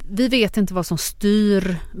 vi vet inte vad som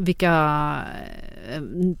styr vilka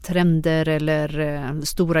trender eller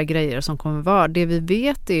stora grejer som kommer vara. Det vi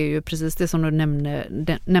vet är ju precis det som du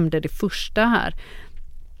nämnde det första här.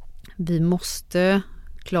 Vi måste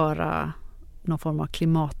klara någon form av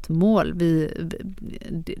klimatmål.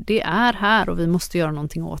 Det är här och vi måste göra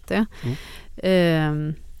någonting åt det.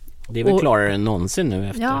 Det är väl klarare än någonsin nu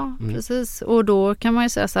efter. Ja, precis. Och då kan man ju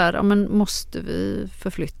säga så här: ja, men måste vi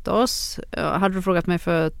förflytta oss? Hade du frågat mig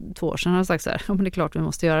för 2 år sedan hade jag sagt så här: ja, men det är klart vi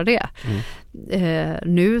måste göra det.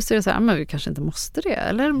 Nu så är det så här: men vi kanske inte måste det,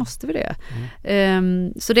 eller måste vi det?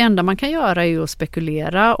 Så det enda man kan göra är ju att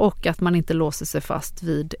spekulera, och att man inte låser sig fast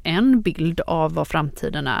vid en bild av vad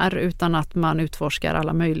framtiden är, utan att man utforskar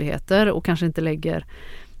alla möjligheter och kanske inte lägger,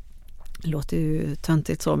 det låter ju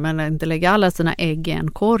töntigt så, men inte lägga alla sina ägg i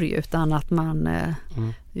en korg, utan att man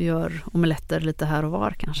gör omeletter lite här och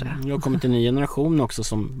var kanske. Jag har kommit en ny generation också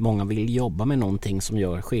som många vill jobba med någonting som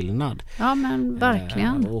gör skillnad. Ja, men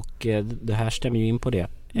verkligen. Och det här stämmer ju in på det.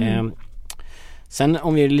 Sen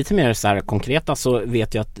om vi är lite mer så här konkreta så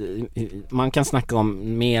vet jag att man kan snacka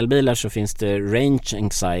om med elbilar så finns det range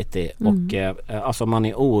anxiety och alltså man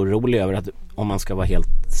är orolig över att om man ska vara helt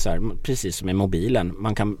så här, precis som med mobilen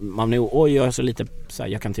man är gör så lite så här,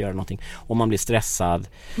 jag kan inte göra någonting och man blir stressad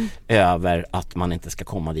över att man inte ska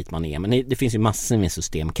komma dit man är, men det finns ju massor med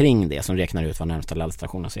system kring det som räknar ut vad närmsta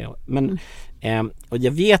laddstationen är. Men och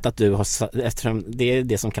jag vet att du har, eftersom det är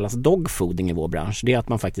det som kallas dogfooding i vår bransch, det är att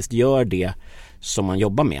man faktiskt gör det som man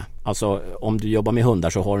jobbar med. Alltså om du jobbar med hundar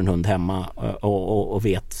så har du en hund hemma och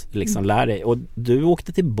vet liksom lär dig. Och du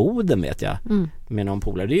åkte till Boden vet jag med någon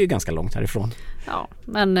polare. Det är ju ganska långt härifrån. Ja,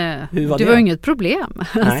 men det var inget problem.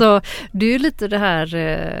 Alltså, det är ju lite det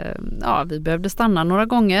här, vi behövde stanna några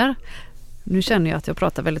gånger. Nu känner jag att jag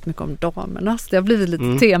pratar väldigt mycket om damerna, så det har blivit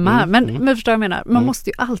lite tema här. Men förstår jag menar, man måste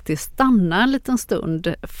ju alltid stanna en liten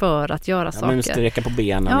stund för att göra saker. Man sträcka på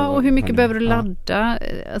benen. Ja, och hur mycket behöver du ladda?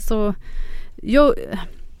 Alltså,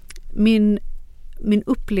 min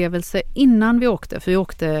upplevelse innan vi åkte, för vi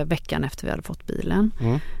åkte veckan efter vi hade fått bilen.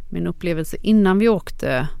 Min upplevelse innan vi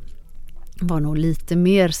åkte var nog lite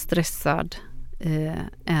mer stressad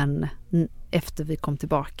än efter vi kom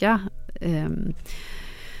tillbaka.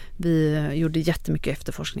 Vi gjorde jättemycket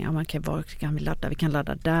efterforskningar. Var kan vi ladda? Vi kan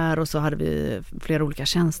ladda där. Och så hade vi flera olika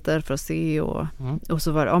tjänster för att se. Och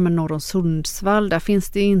så var det, men norr om Sundsvall, där finns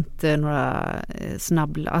det inte några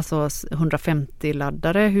alltså 150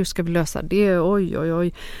 laddare. Hur ska vi lösa det?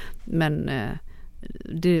 Oj. Men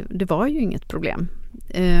det var ju inget problem.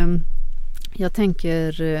 Jag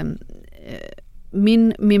tänker...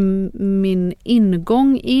 Min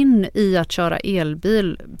ingång in i att köra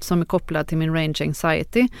elbil som är kopplad till min range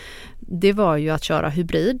anxiety, det var ju att köra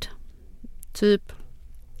hybrid. Typ,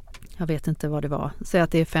 jag vet inte vad det var, säg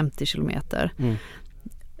att det är 50 kilometer.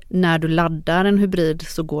 När du laddar en hybrid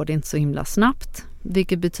så går det inte så himla snabbt,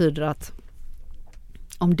 vilket betyder att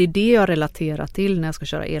om det är det jag relaterar till när jag ska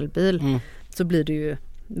köra elbil så blir det ju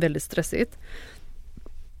väldigt stressigt.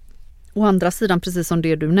 Å andra sidan, precis som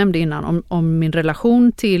det du nämnde innan, om min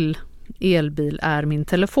relation till elbil är min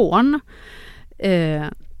telefon,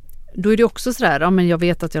 då är det också sådär, men jag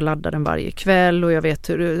vet att jag laddar den varje kväll och jag vet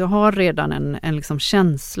hur jag har redan en liksom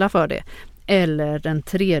känsla för det. Eller den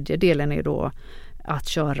tredje delen är då att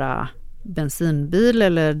köra bensinbil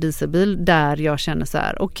eller dieselbil där jag känner så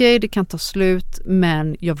här, okej, det kan ta slut,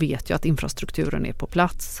 men jag vet ju att infrastrukturen är på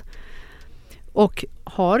plats. Och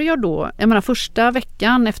har jag då, första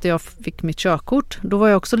veckan efter jag fick mitt körkort, då var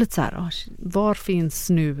jag också lite så här, var finns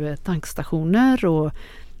nu tankstationer och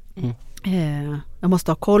jag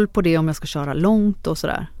måste ha koll på det om jag ska köra långt och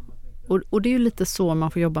sådär. Och det är ju lite så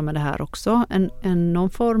man får jobba med det här också. Någon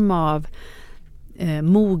form av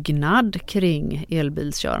mognad kring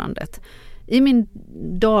elbilskörandet. I min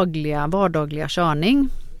vardagliga körning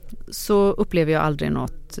så upplever jag aldrig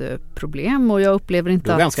något problem och jag upplever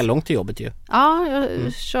inte att... Du är ganska långt till jobbet ju. Ja,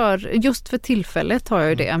 jag kör, just för tillfället har jag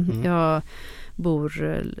ju det. Jag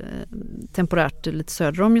bor temporärt lite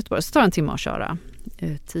söder om Göteborg, så tar det en timme att köra.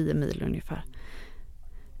 10 mil ungefär.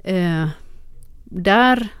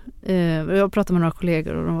 Jag pratade med några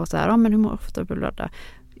kollegor och de var så här, men hur ofta behöver du ladda?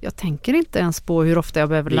 Jag tänker inte ens på hur ofta jag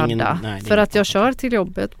behöver ladda. För att jag kör till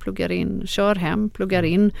jobbet, pluggar in, kör hem, pluggar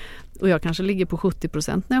in. Och jag kanske ligger på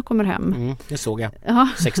 70% när jag kommer hem. Det såg jag. Ja.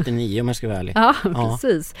 69 om jag ska vara ärlig. Ja,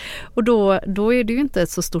 precis. Och då är det ju inte ett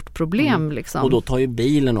så stort problem. Liksom. Och då tar ju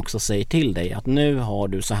bilen också sig till dig att nu har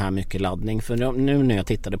du så här mycket laddning. För nu när jag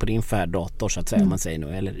tittade på din färddator så att säga, man säger nu,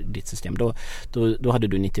 eller ditt system, då hade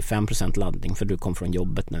du 95% laddning för du kom från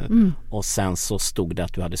jobbet nu. Och sen så stod det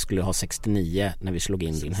att du skulle ha 69 när vi slog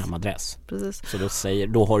in din hemadress. Precis. Så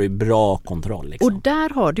då har du bra kontroll. Liksom. Och där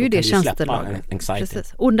har du ju det tjänstelagret.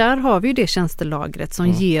 Precis. Och där har vi ju det tjänstelagret som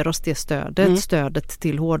ger oss det stödet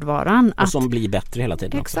till hårdvaran. Och som blir bättre hela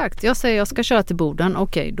tiden. Exakt, också. Jag säger jag ska köra till Boden,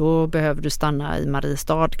 okej, då behöver du stanna i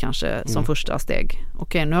Mariestad kanske som första steg.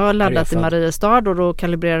 Okej, nu har jag laddat i Mariestad och då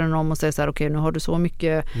kalibrerar den om och säger så här, okej, nu har du så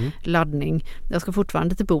mycket laddning, jag ska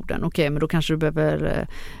fortfarande till Boden, okej, men då kanske du behöver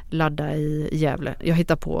ladda i Gävle. Jag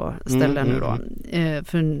hittar på ställen nu då,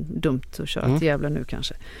 för dumt att köra till Gävle nu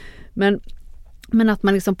kanske. Men att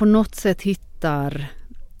man liksom på något sätt hittar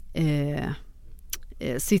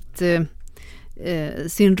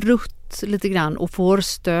sin rutt lite grann och får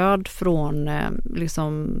stöd från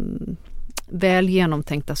liksom väl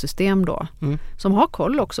genomtänkta system då som har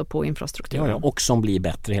koll också på infrastrukturen. Ja, och som blir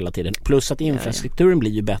bättre hela tiden. Plus att infrastrukturen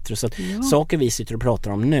blir ju bättre så att saker vi sitter och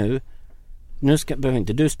pratar om nu behöver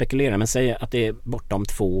inte du spekulera, men säg att det är bortom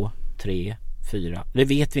 2, 3, 4, det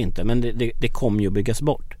vet vi inte, men det kommer ju byggas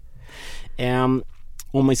bort.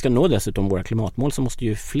 om vi ska nå dessutom våra klimatmål så måste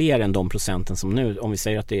ju fler än de procenten som nu, om vi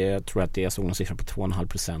säger att det är, jag tror att det är såg någon siffra på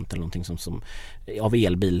 2,5% eller någonting som av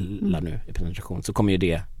elbilar nu i penetration, så kommer ju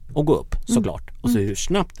det att gå upp såklart. Och så hur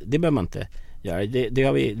snabbt, det behöver man inte göra. Det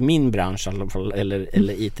har vi, min bransch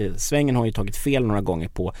eller IT-svängen har ju tagit fel några gånger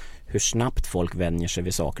på hur snabbt folk vänjer sig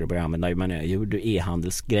vid saker och börjar använda. Jag gjorde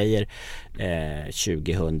e-handelsgrejer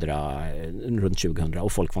runt 2000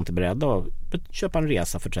 och folk var inte beredda att köpa en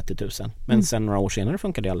resa för 30 000. Men sen några år senare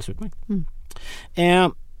funkar det alldeles utmärkt.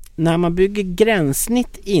 När man bygger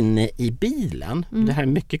gränssnitt inne i bilen, det här är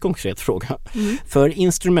en mycket konkret fråga, för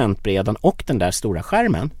instrumentbrädan och den där stora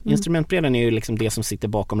skärmen. Instrumentbrädan är ju liksom det som sitter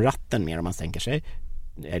bakom ratten mer om man tänker sig.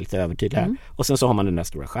 Jag är lite övertydlig här. Och sen så har man den där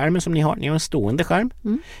stora skärmen som ni har. Ni har en stående skärm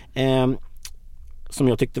som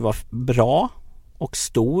jag tyckte var bra och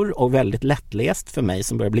stor och väldigt lättläst för mig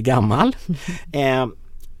som börjar bli gammal.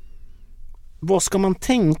 Vad ska man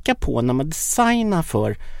tänka på när man designar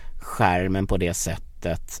för skärmen på det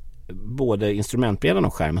sättet? Både instrumentbrädan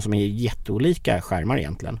och skärmen som är jätteolika skärmar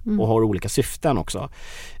egentligen och har olika syften också.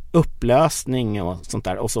 Upplösning och sånt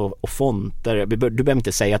där och fonter. Du behöver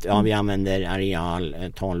inte säga att vi använder Arial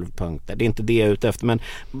 12 punkter. Det är inte det jag är ute efter, men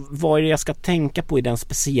vad är det jag ska tänka på i den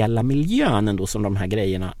speciella miljön ändå som de här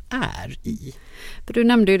grejerna är i? För du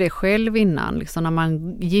nämnde ju det själv innan, liksom när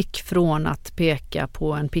man gick från att peka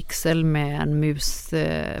på en pixel med en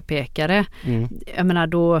muspekare. Jag menar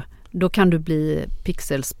då kan du bli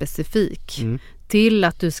pixelspecifik till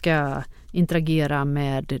att du ska interagera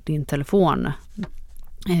med din telefon.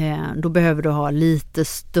 Då behöver du ha lite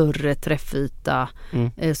större träffyta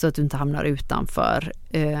så att du inte hamnar utanför.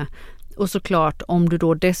 Och såklart om du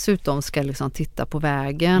då dessutom ska liksom titta på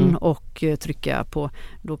vägen och trycka på,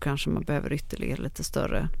 då kanske man behöver ytterligare lite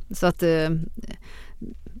större. Så att det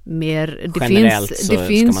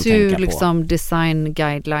finns ju liksom design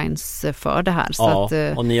guidelines för det här. Så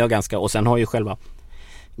att, och ni har ganska, och sen har ju själva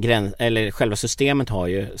systemet har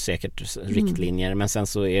ju säkert riktlinjer, men sen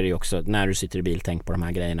så är det ju också när du sitter i bil, tänk på de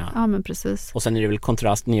här grejerna. Ja, men precis. Och sen är det väl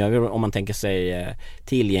kontrast, om man tänker sig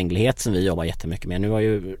tillgänglighet som vi jobbar jättemycket med. Nu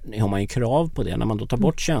har man ju krav på det när man då tar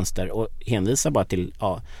bort tjänster och hänvisar bara till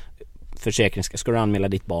försäkringskassan, ska du anmäla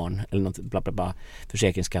ditt barn eller något bla bla bla,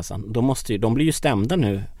 Försäkringskassan, de blir ju stämda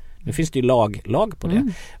nu. Nu finns det ju lag på det.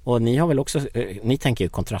 Och ni har väl också, ni tänker ju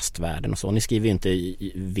kontrastvärden och så. Ni skriver ju inte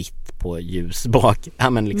vitt på ljus bak. Ja,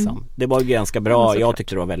 men liksom, det var ju ganska bra. Jag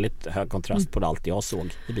tyckte det var väldigt hög kontrast på allt jag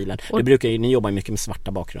såg i bilen. Ni jobbar ju mycket med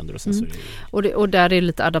svarta bakgrunder. Och sen så och där är det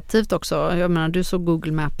lite adaptivt också. Jag menar, du såg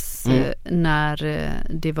Google Maps när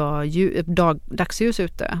det var dagsljus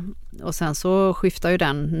ute. Och sen så skiftar ju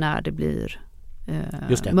den när det blir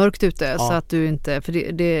mörkt ute, så att du inte,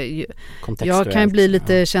 för jag kan ju bli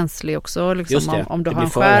lite känslig också liksom, om du har en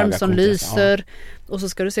skärm som lyser och så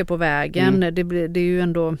ska du se på vägen, det är ju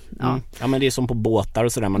ändå ja, men det är som på båtar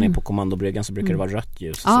och sådär, man är på kommandobryggan så brukar det vara rött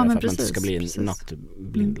ljus för att man inte ska bli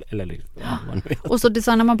nattblind eller och så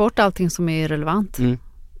designar man bort allting som är irrelevant.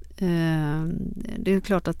 Det är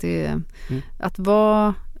klart att det är att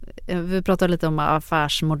vara. Vi pratade lite om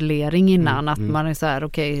affärsmodellering innan, att man är så här,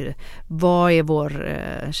 okej, vad är vår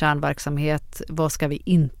kärnverksamhet, vad ska vi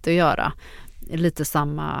inte göra? Lite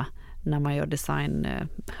samma när man gör design,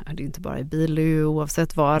 det är inte bara i bil,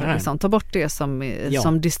 oavsett var, liksom, ta bort det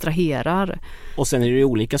som distraherar. Och sen är det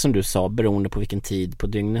olika som du sa, beroende på vilken tid på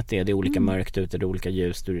dygnet det är olika mörkt ute, det är olika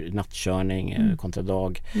ljus, nattkörning kontra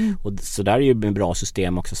dag. Och så där är ju ett bra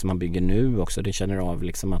system också som man bygger nu också, det känner av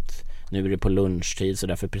liksom att nu är det på lunchtid så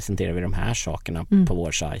därför presenterar vi de här sakerna på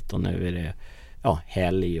vår sajt, och nu är det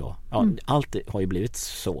helg och allt har ju blivit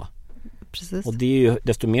så. Precis. Och det är ju,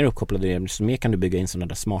 desto mer uppkopplade du är, desto mer kan du bygga in sådana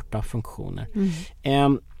där smarta funktioner.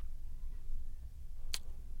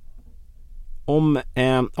 Om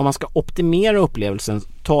man ska optimera upplevelsen,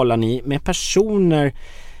 talar ni med personer,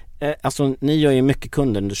 alltså ni gör ju mycket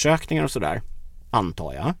kundundersökningar och sådär,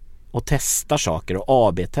 antar jag, och testar saker och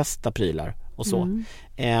AB-testar prylar och så.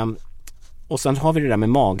 Och sen har vi det där med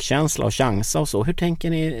magkänsla och chansa och så. Hur tänker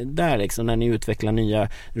ni där liksom, när ni utvecklar nya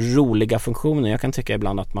roliga funktioner? Jag kan tycka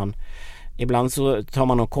ibland att ibland så tar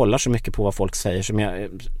man och kollar så mycket på vad folk säger, som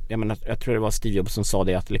jag tror det var Steve Jobs som sa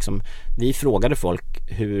det, att liksom, vi frågade folk,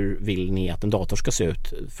 hur vill ni att en dator ska se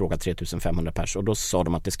ut? Frågade 3500 pers, och då sa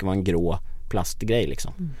de att det ska vara en grå plastgrej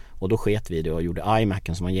liksom. Och då sket vi det och gjorde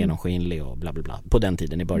iMacen som var genomskinlig och bla bla bla. På den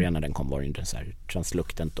tiden i början när den kom var den så här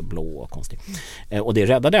transluktent och blå och konstig. Och det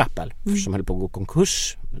räddade Apple som höll på att gå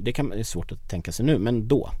konkurs. Det är svårt att tänka sig nu, men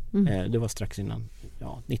då det var strax innan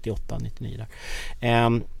 98, 99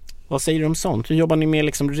 där. Vad säger du om sånt? Hur jobbar ni med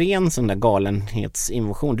liksom ren sån där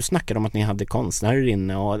galenhetsinvasion? Du snackade om att ni hade konstnärer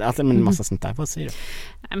inne och alltså, en massa sånt där. Vad säger du?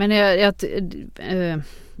 Men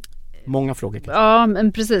många frågor kanske. Ja,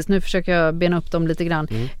 men precis. Nu försöker jag bena upp dem lite grann.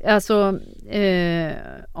 Alltså,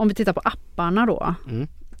 om vi tittar på apparna då.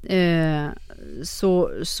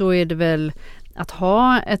 Så är det väl att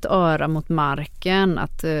ha ett öra mot marken,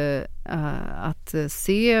 att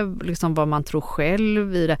se liksom vad man tror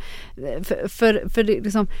själv i det. För det,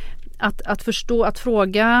 liksom, att förstå, att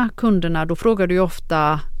fråga kunderna, då frågar du ju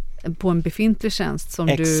ofta på en befintlig tjänst som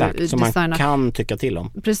exakt, du som designar. Man kan tycka till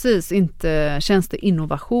om. Precis, inte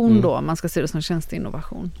tjänsteinnovation då. Man ska se det som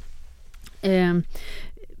tjänsteinnovation.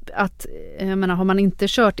 Jag menar, har man inte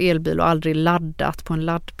kört elbil och aldrig laddat på en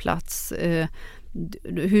laddplats,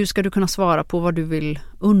 hur ska du kunna svara på vad du vill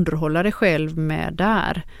underhålla dig själv med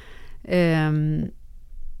där?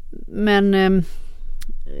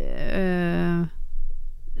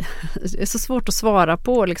 Det är så svårt att svara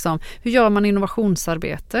på liksom. Hur gör man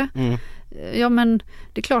innovationsarbete? Ja, men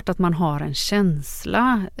det är klart att man har en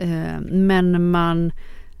känsla, men man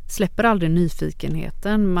släpper aldrig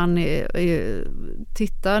nyfikenheten. Man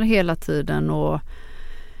tittar hela tiden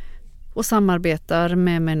och samarbetar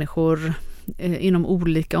med människor inom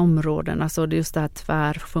olika områden. Alltså det är just det här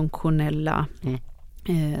tvärfunktionella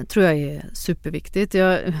tror jag är superviktigt.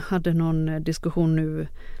 Jag hade någon diskussion nu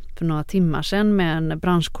för några timmar sedan med en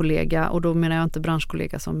branschkollega, och då menar jag inte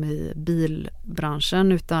branschkollega som i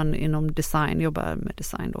bilbranschen utan inom design, jobbar med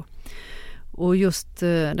design då. Och just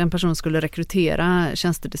den personen skulle rekrytera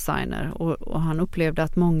tjänstedesigner, och han upplevde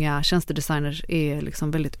att många tjänstedesigners är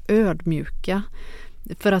liksom väldigt ödmjuka.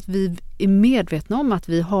 För att vi är medvetna om att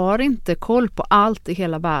vi har inte koll på allt i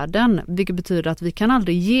hela världen, vilket betyder att vi kan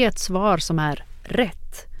aldrig ge ett svar som är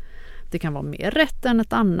rätt. Det kan vara mer rätt än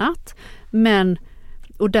ett annat,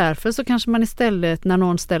 och därför så kanske man istället, när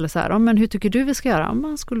någon ställer så här, men hur tycker du vi ska göra?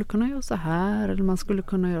 Man skulle kunna göra så här, eller man skulle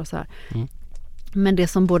kunna göra så här. Men det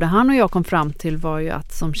som både han och jag kom fram till var ju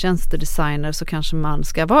att som tjänstedesigner så kanske man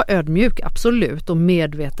ska vara ödmjuk, absolut, och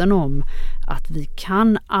medveten om att vi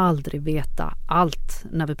kan aldrig veta allt.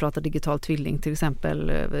 När vi pratar digital tvilling till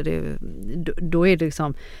exempel, då är det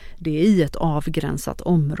liksom, det är i ett avgränsat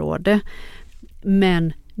område.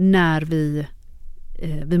 Men när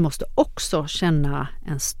vi måste också känna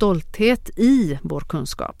en stolthet i vår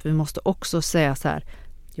kunskap. Vi måste också säga så här,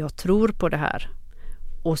 jag tror på det här.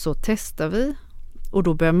 Och så testar vi. Och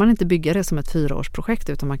då behöver man inte bygga det som ett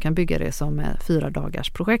 4-årsprojekt, utan man kan bygga det som ett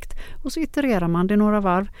 4-dagarsprojekt. Och så itererar man det några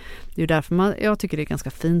varv. Det är därför jag tycker det är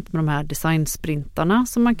ganska fint med de här designsprintarna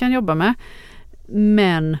som man kan jobba med.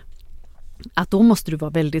 Men att då måste du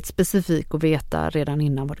vara väldigt specifik och veta redan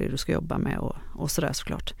innan vad det är du ska jobba med och sådär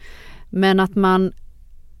såklart. Men att man,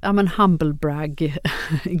 humble brag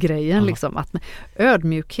grejen liksom, att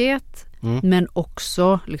ödmjukhet, men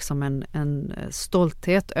också liksom en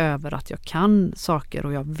stolthet över att jag kan saker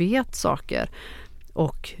och jag vet saker.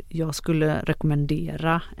 Och jag skulle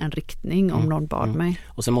rekommendera en riktning om någon bad mig.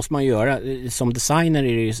 Och sen måste man göra, som designer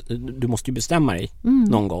är det, du måste ju bestämma dig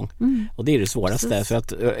någon gång. Och det är det svåraste. Precis. För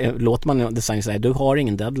att låter man designer säga, du har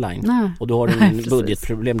ingen deadline. Nej. Och du har ingen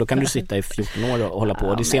budgetproblem. Då kan du sitta i 14 år och hålla på.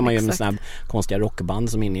 Ja, det ser man ju med sådana här konstiga rockband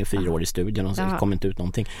som är inne i 4 år i studion och så kommer inte ut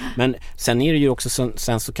någonting. Men sen är det ju också,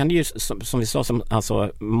 sen så kan det ju, som vi sa,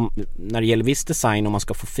 alltså, när det gäller viss design, om man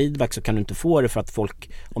ska få feedback så kan du inte få det, för att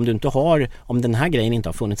folk, om den här grejen inte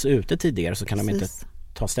har funnits ute tidigare så kan de inte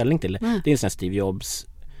ta ställning till det. Det är en sån här Steve Jobs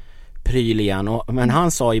pryl igen. Men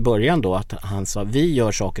han sa i början då att vi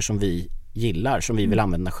gör saker som vi gillar, som vi vill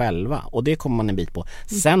använda själva, och det kommer man en bit på.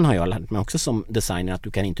 Sen har jag lärt mig också som designer att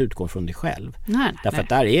du kan inte utgå från dig själv. Därför att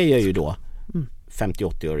där är jag ju då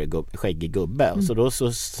 50-80-årig skäggig gubbe. Så då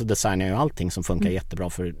så designar jag ju allting som funkar jättebra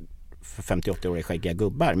för 50-80-åriga skäggiga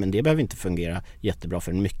gubbar, men det behöver inte fungera jättebra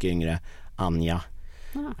för en mycket yngre Anja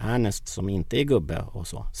Ernest som inte är gubbe och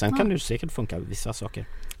så. Sen kan det säkert funka vissa saker.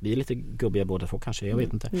 Vi är lite gubbiga båda två kanske, jag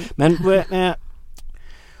vet inte. Men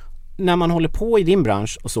när man håller på i din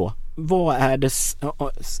bransch och så, vad är det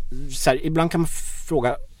så här, ibland kan man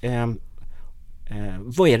fråga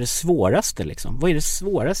vad är det svåraste liksom? Vad är det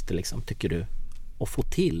svåraste liksom, tycker du, att få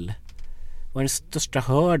till? Vad är den största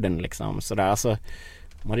hörden liksom, sådär, alltså.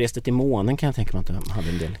 Om man reste till månen kan jag tänka mig att de hade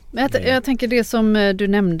en del. Jag tänker det som du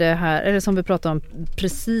nämnde här, eller som vi pratade om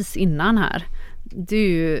precis innan här. Det är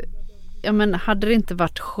ju, hade det inte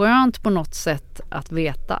varit skönt på något sätt att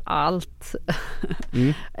veta allt?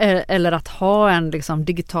 Eller att ha en liksom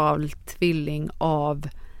digital tvilling av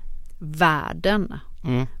världen.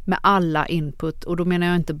 Med alla input, och då menar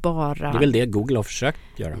jag inte bara... Det är väl det Google har försökt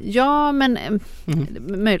göra. Ja, men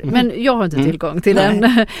jag har inte tillgång till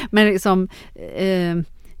den. Men liksom,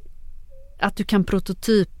 att du kan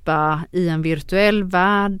prototypa i en virtuell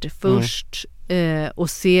värld först och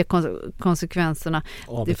se konsekvenserna.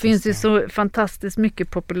 Det finns ju så fantastiskt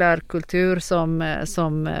mycket populärkultur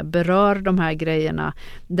som berör de här grejerna,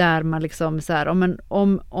 där man liksom så här,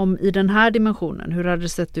 om i den här dimensionen, hur hade det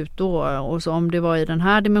sett ut då? Och så om det var i den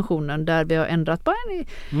här dimensionen där vi har ändrat bara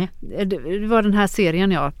det var den här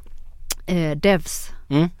serien Devs.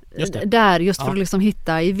 Just det. Där för att liksom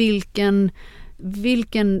hitta i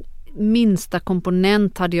vilken minsta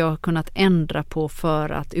komponent hade jag kunnat ändra på för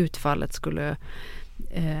att utfallet skulle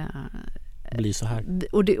bli så här.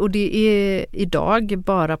 Och det är idag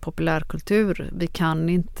bara populärkultur. Vi kan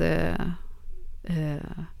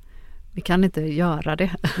inte göra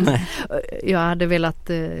det. Nej. Jag hade velat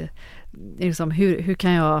liksom, hur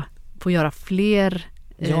kan jag få göra fler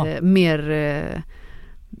mer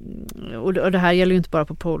och det här gäller ju inte bara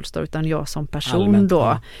på Polestar utan jag som person allmänt,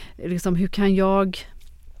 då. Liksom, hur kan jag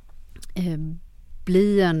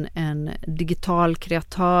bli en digital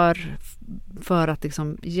kreatör för att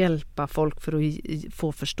liksom hjälpa folk för att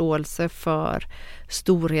få förståelse för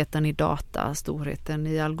storheten i data, storheten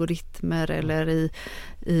i algoritmer eller i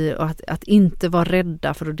att inte vara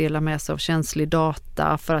rädda för att dela med sig av känslig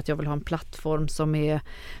data, för att jag vill ha en plattform som är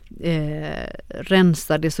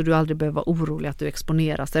rensad så du aldrig behöver vara orolig att du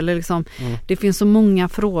exponeras. Eller liksom, det finns så många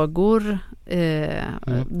frågor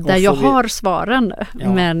där jag har svaren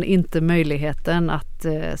men inte möjligheten att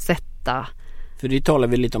sätta. För det talar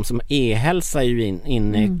vi lite om som e-hälsa ju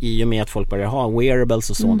inne i och med att folk börjar ha wearables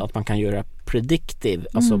och sånt, att man kan göra predictive,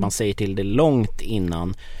 alltså man säger till det långt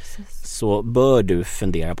innan. Så bör du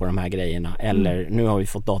fundera på de här grejerna, eller nu har vi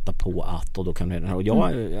fått data på att, och då kan du, och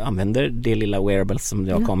jag använder det lilla wearables som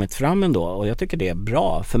det har kommit fram ändå, och jag tycker det är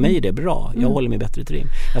bra, för mig är det bra, jag håller mig bättre i trim.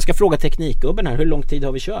 Jag ska fråga teknikgubben här, hur lång tid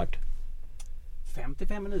har vi kört?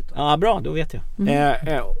 55 minuter. Ja, bra, då vet jag.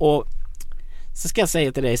 Och så ska jag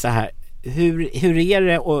säga till dig så här, hur är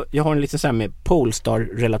det, och jag har en lite så här med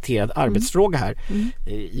Polestar-relaterad arbetsfråga här.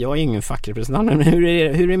 Jag är ingen fackrepresentant, men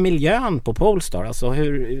hur är miljön på Polestar? Alltså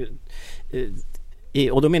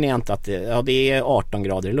och då menar jag inte att det är 18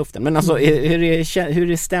 grader i luften, men alltså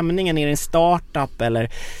hur är stämningen? Är det en startup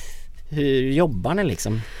eller hur jobbar ni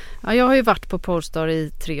liksom? Ja, jag har ju varit på Polestar i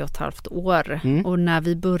 3,5 år och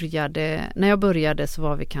när jag började så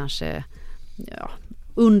var vi kanske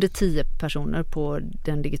under 10 personer på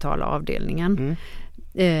den digitala avdelningen.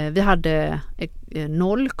 Vi hade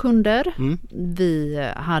 0 kunder. Vi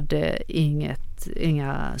hade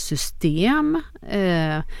inga system.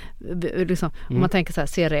 Liksom, om man tänker så här,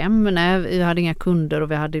 CRM, nej, vi hade inga kunder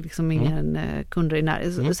och vi hade liksom ingen kunder i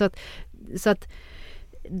närheten. Så att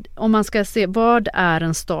om man ska se, vad är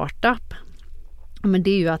en startup? Men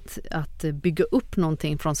det är ju att bygga upp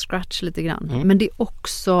någonting från scratch lite grann. Men det är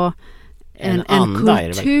också en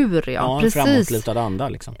kultur, precis. En framåtlutad anda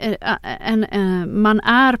liksom. Man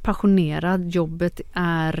är passionerad, jobbet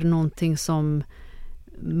är någonting som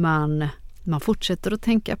man fortsätter att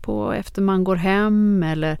tänka på efter man går hem,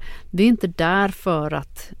 eller vi är inte där för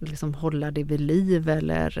att liksom hålla det vid liv,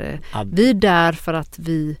 eller vi är där för att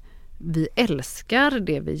vi älskar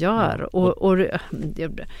det vi gör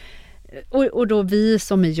och då vi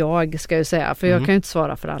som är jag, ska jag säga, för jag kan ju inte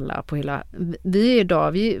svara för alla på hela.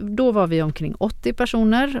 Då var vi omkring 80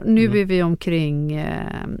 personer. Nu är vi omkring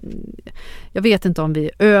jag vet inte om vi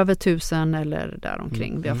är över 1000 eller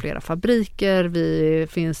däromkring. Vi har flera fabriker, vi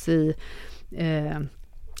finns i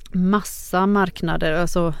massa marknader.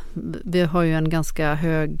 Alltså, vi har ju en ganska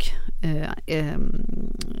hög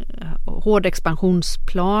hård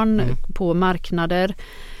expansionsplan på marknader.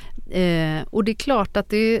 Och det är klart att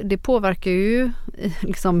det påverkar ju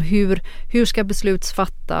liksom hur ska beslut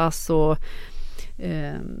fattas och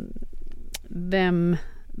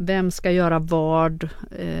vem ska göra vad.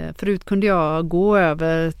 Förut kunde jag gå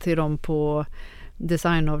över till dem på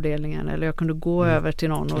designavdelningen, eller jag kunde gå över till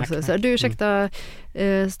någon och säga, du ursäkta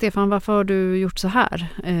Stefan, varför har du gjort så här?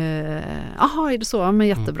 Jaha, är det så? Ja, men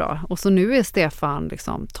jättebra. Och så nu är Stefan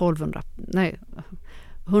liksom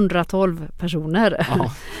 112 personer.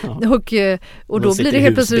 Och då blir det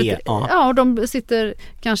helt plötsligt och de sitter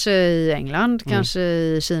kanske i England, kanske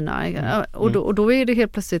i Kina och då är det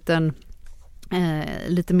helt plötsligt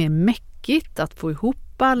lite mer mäckigt att få ihop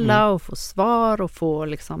alla och få svar och få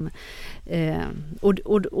liksom och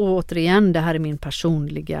återigen, det här är min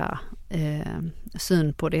personliga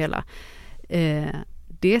syn på det hela.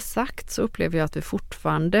 Det sagt så upplever jag att vi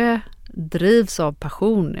fortfarande drivs av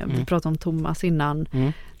passion. Vi pratade om Thomas innan.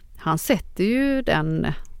 Han sätter ju den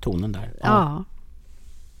tonen där. Ja.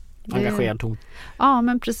 Engagerad ton. Ja,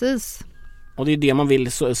 men precis. Och det är det man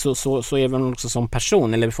vill, så är man också som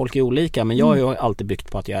person, eller folk är olika, men jag har ju alltid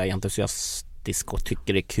byggt på att jag är entusiastisk och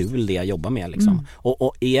tycker det är kul det jag jobbar med liksom.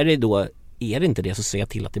 Och är det inte det, så ser jag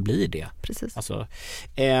till att det blir det. Precis. Alltså,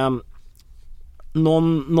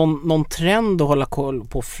 någon trend att hålla koll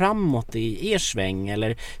på framåt i er sväng,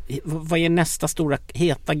 eller vad är nästa stora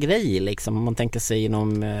heta grej liksom, om man tänker sig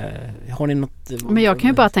inom, har ni något? Men jag kan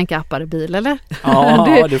ju bara tänka appar i bil, eller?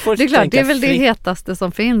 Ja, du får det är klart, det är väl det hetaste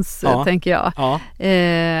som finns, tänker jag. Ja.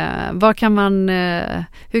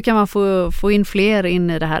 Hur kan man få in fler in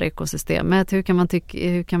i det här ekosystemet? Hur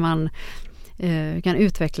kan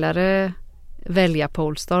utvecklare välja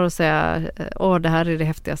Polestar och säga det här är det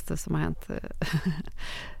häftigaste som har hänt.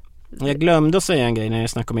 Jag glömde att säga en grej när jag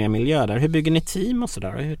snackade om er miljö där. Hur bygger ni team och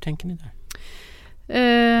sådär? Hur tänker ni där?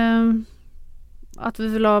 Att vi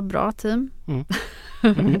vill ha bra team.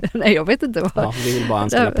 Nej, jag vet inte vad. Ja, vi vill bara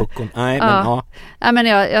anställa puckon. Nej, men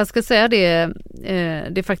jag ska säga det.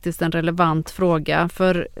 Det är faktiskt en relevant fråga.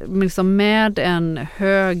 För liksom med en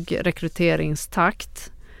hög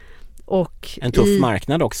rekryteringstakt och en tuff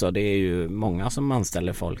marknad också. Det är ju många som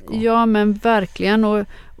anställer folk. Ja, men verkligen.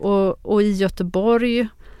 Och i Göteborg,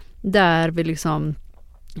 där vi liksom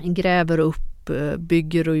gräver upp,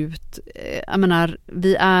 bygger ut. Jag menar,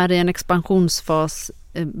 vi är i en expansionsfas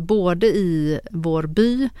både i vår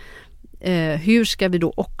by. Hur ska vi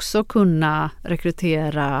då också kunna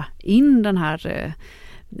rekrytera in den här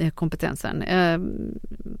kompetensen?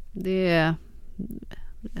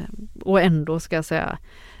 Och ändå ska jag säga,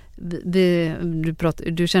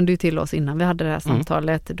 du kände ju till oss innan vi hade det här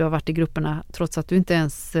samtalet. Du har varit i grupperna trots att du inte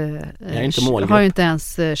ens har ju inte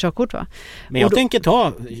ens körkort, va? Men jag tänker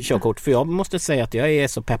ta körkort, för jag måste säga att jag är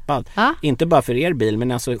så peppad. Inte bara för er bil,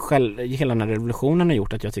 men alltså hela den här revolutionen har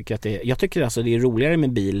gjort att jag tycker alltså det är roligare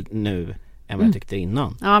med bil nu än vad jag tyckte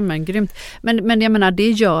innan. Ja, men grymt. Men jag menar, det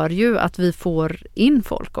gör ju att vi får in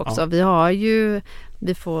folk också.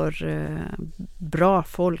 Vi får bra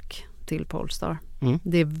folk till Polestar.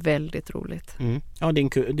 Det är väldigt roligt. Ja,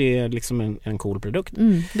 det är liksom en cool produkt.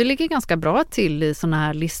 Det ligger ganska bra till i såna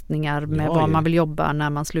här listningar med vad man vill jobba när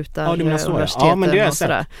man slutar universiteten. Ja, men det är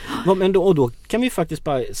sådär. Men då kan vi faktiskt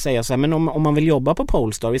bara säga så här, men om man vill jobba på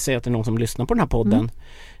Polestar, vi säger att det är någon som lyssnar på den här podden.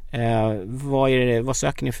 Vad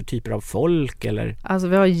söker ni för typer av folk, eller? Alltså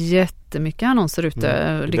vi har jättemycket annonser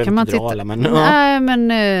ute. Det kan man titta. Alla, men man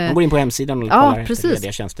går in på hemsidan och kollar efter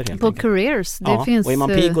lediga tjänster helt på enkelt. Careers. Det finns, och är man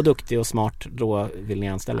pigg och duktig och smart, då vill ni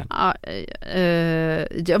anställa.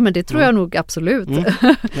 Ja, men det tror jag nog absolut.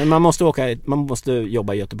 Men man måste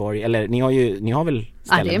jobba i Göteborg, eller ni har väl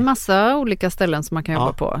ställen? Det är massa olika ställen som man kan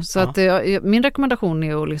jobba på. Så att min rekommendation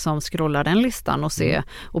är att liksom scrolla den listan och se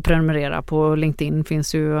och prenumerera på LinkedIn.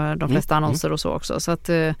 Finns ju de flesta annonser och så också. Så att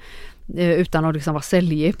utan att liksom vara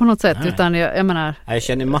säljig på något sätt. Utan jag menar... Jag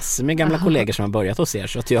känner massor med gamla kollegor som har börjat hos er,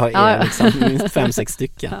 så att jag är liksom minst 5-6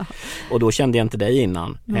 stycken. Och då kände jag inte dig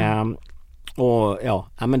innan. Och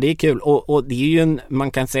men det är kul. Och det är ju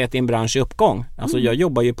man kan säga att det är en bransch i uppgång. Alltså jag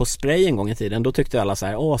jobbar ju på Spray en gång i tiden. Då tyckte alla så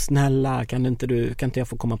här, snälla, kan inte jag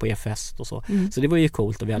få komma på fest och så. Så det var ju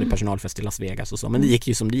coolt, och vi hade personalfest i Las Vegas och så. Men det gick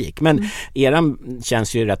ju som det gick. Men eran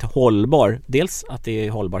känns ju rätt hållbar. Dels att det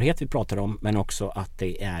är hållbarhet vi pratar om, men också att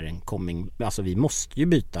det är en coming. Alltså vi måste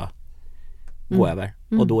ju gå över.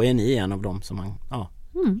 Och då är ni en av dem som man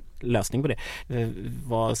lösning på det.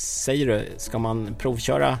 Vad säger du? Ska man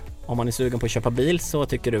provköra? Om man är sugen på att köpa bil, så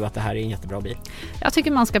tycker du att det här är en jättebra bil? Jag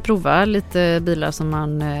tycker man ska prova lite bilar som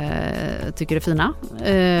man tycker är fina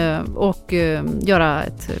och göra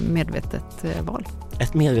ett medvetet val.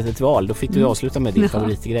 Ett medvetet val? Då fick du avsluta med din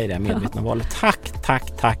favoritgrej där, medvetna val.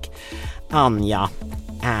 Tack Anja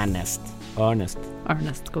Ernest. Du är Ernest.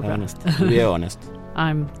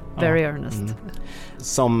 I'm very earnest.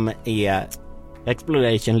 Som är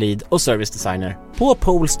Exploration Lead och Service Designer på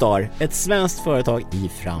Polestar, ett svenskt företag i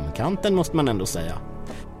framkanten, måste man ändå säga.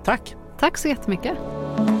 Tack så jättemycket.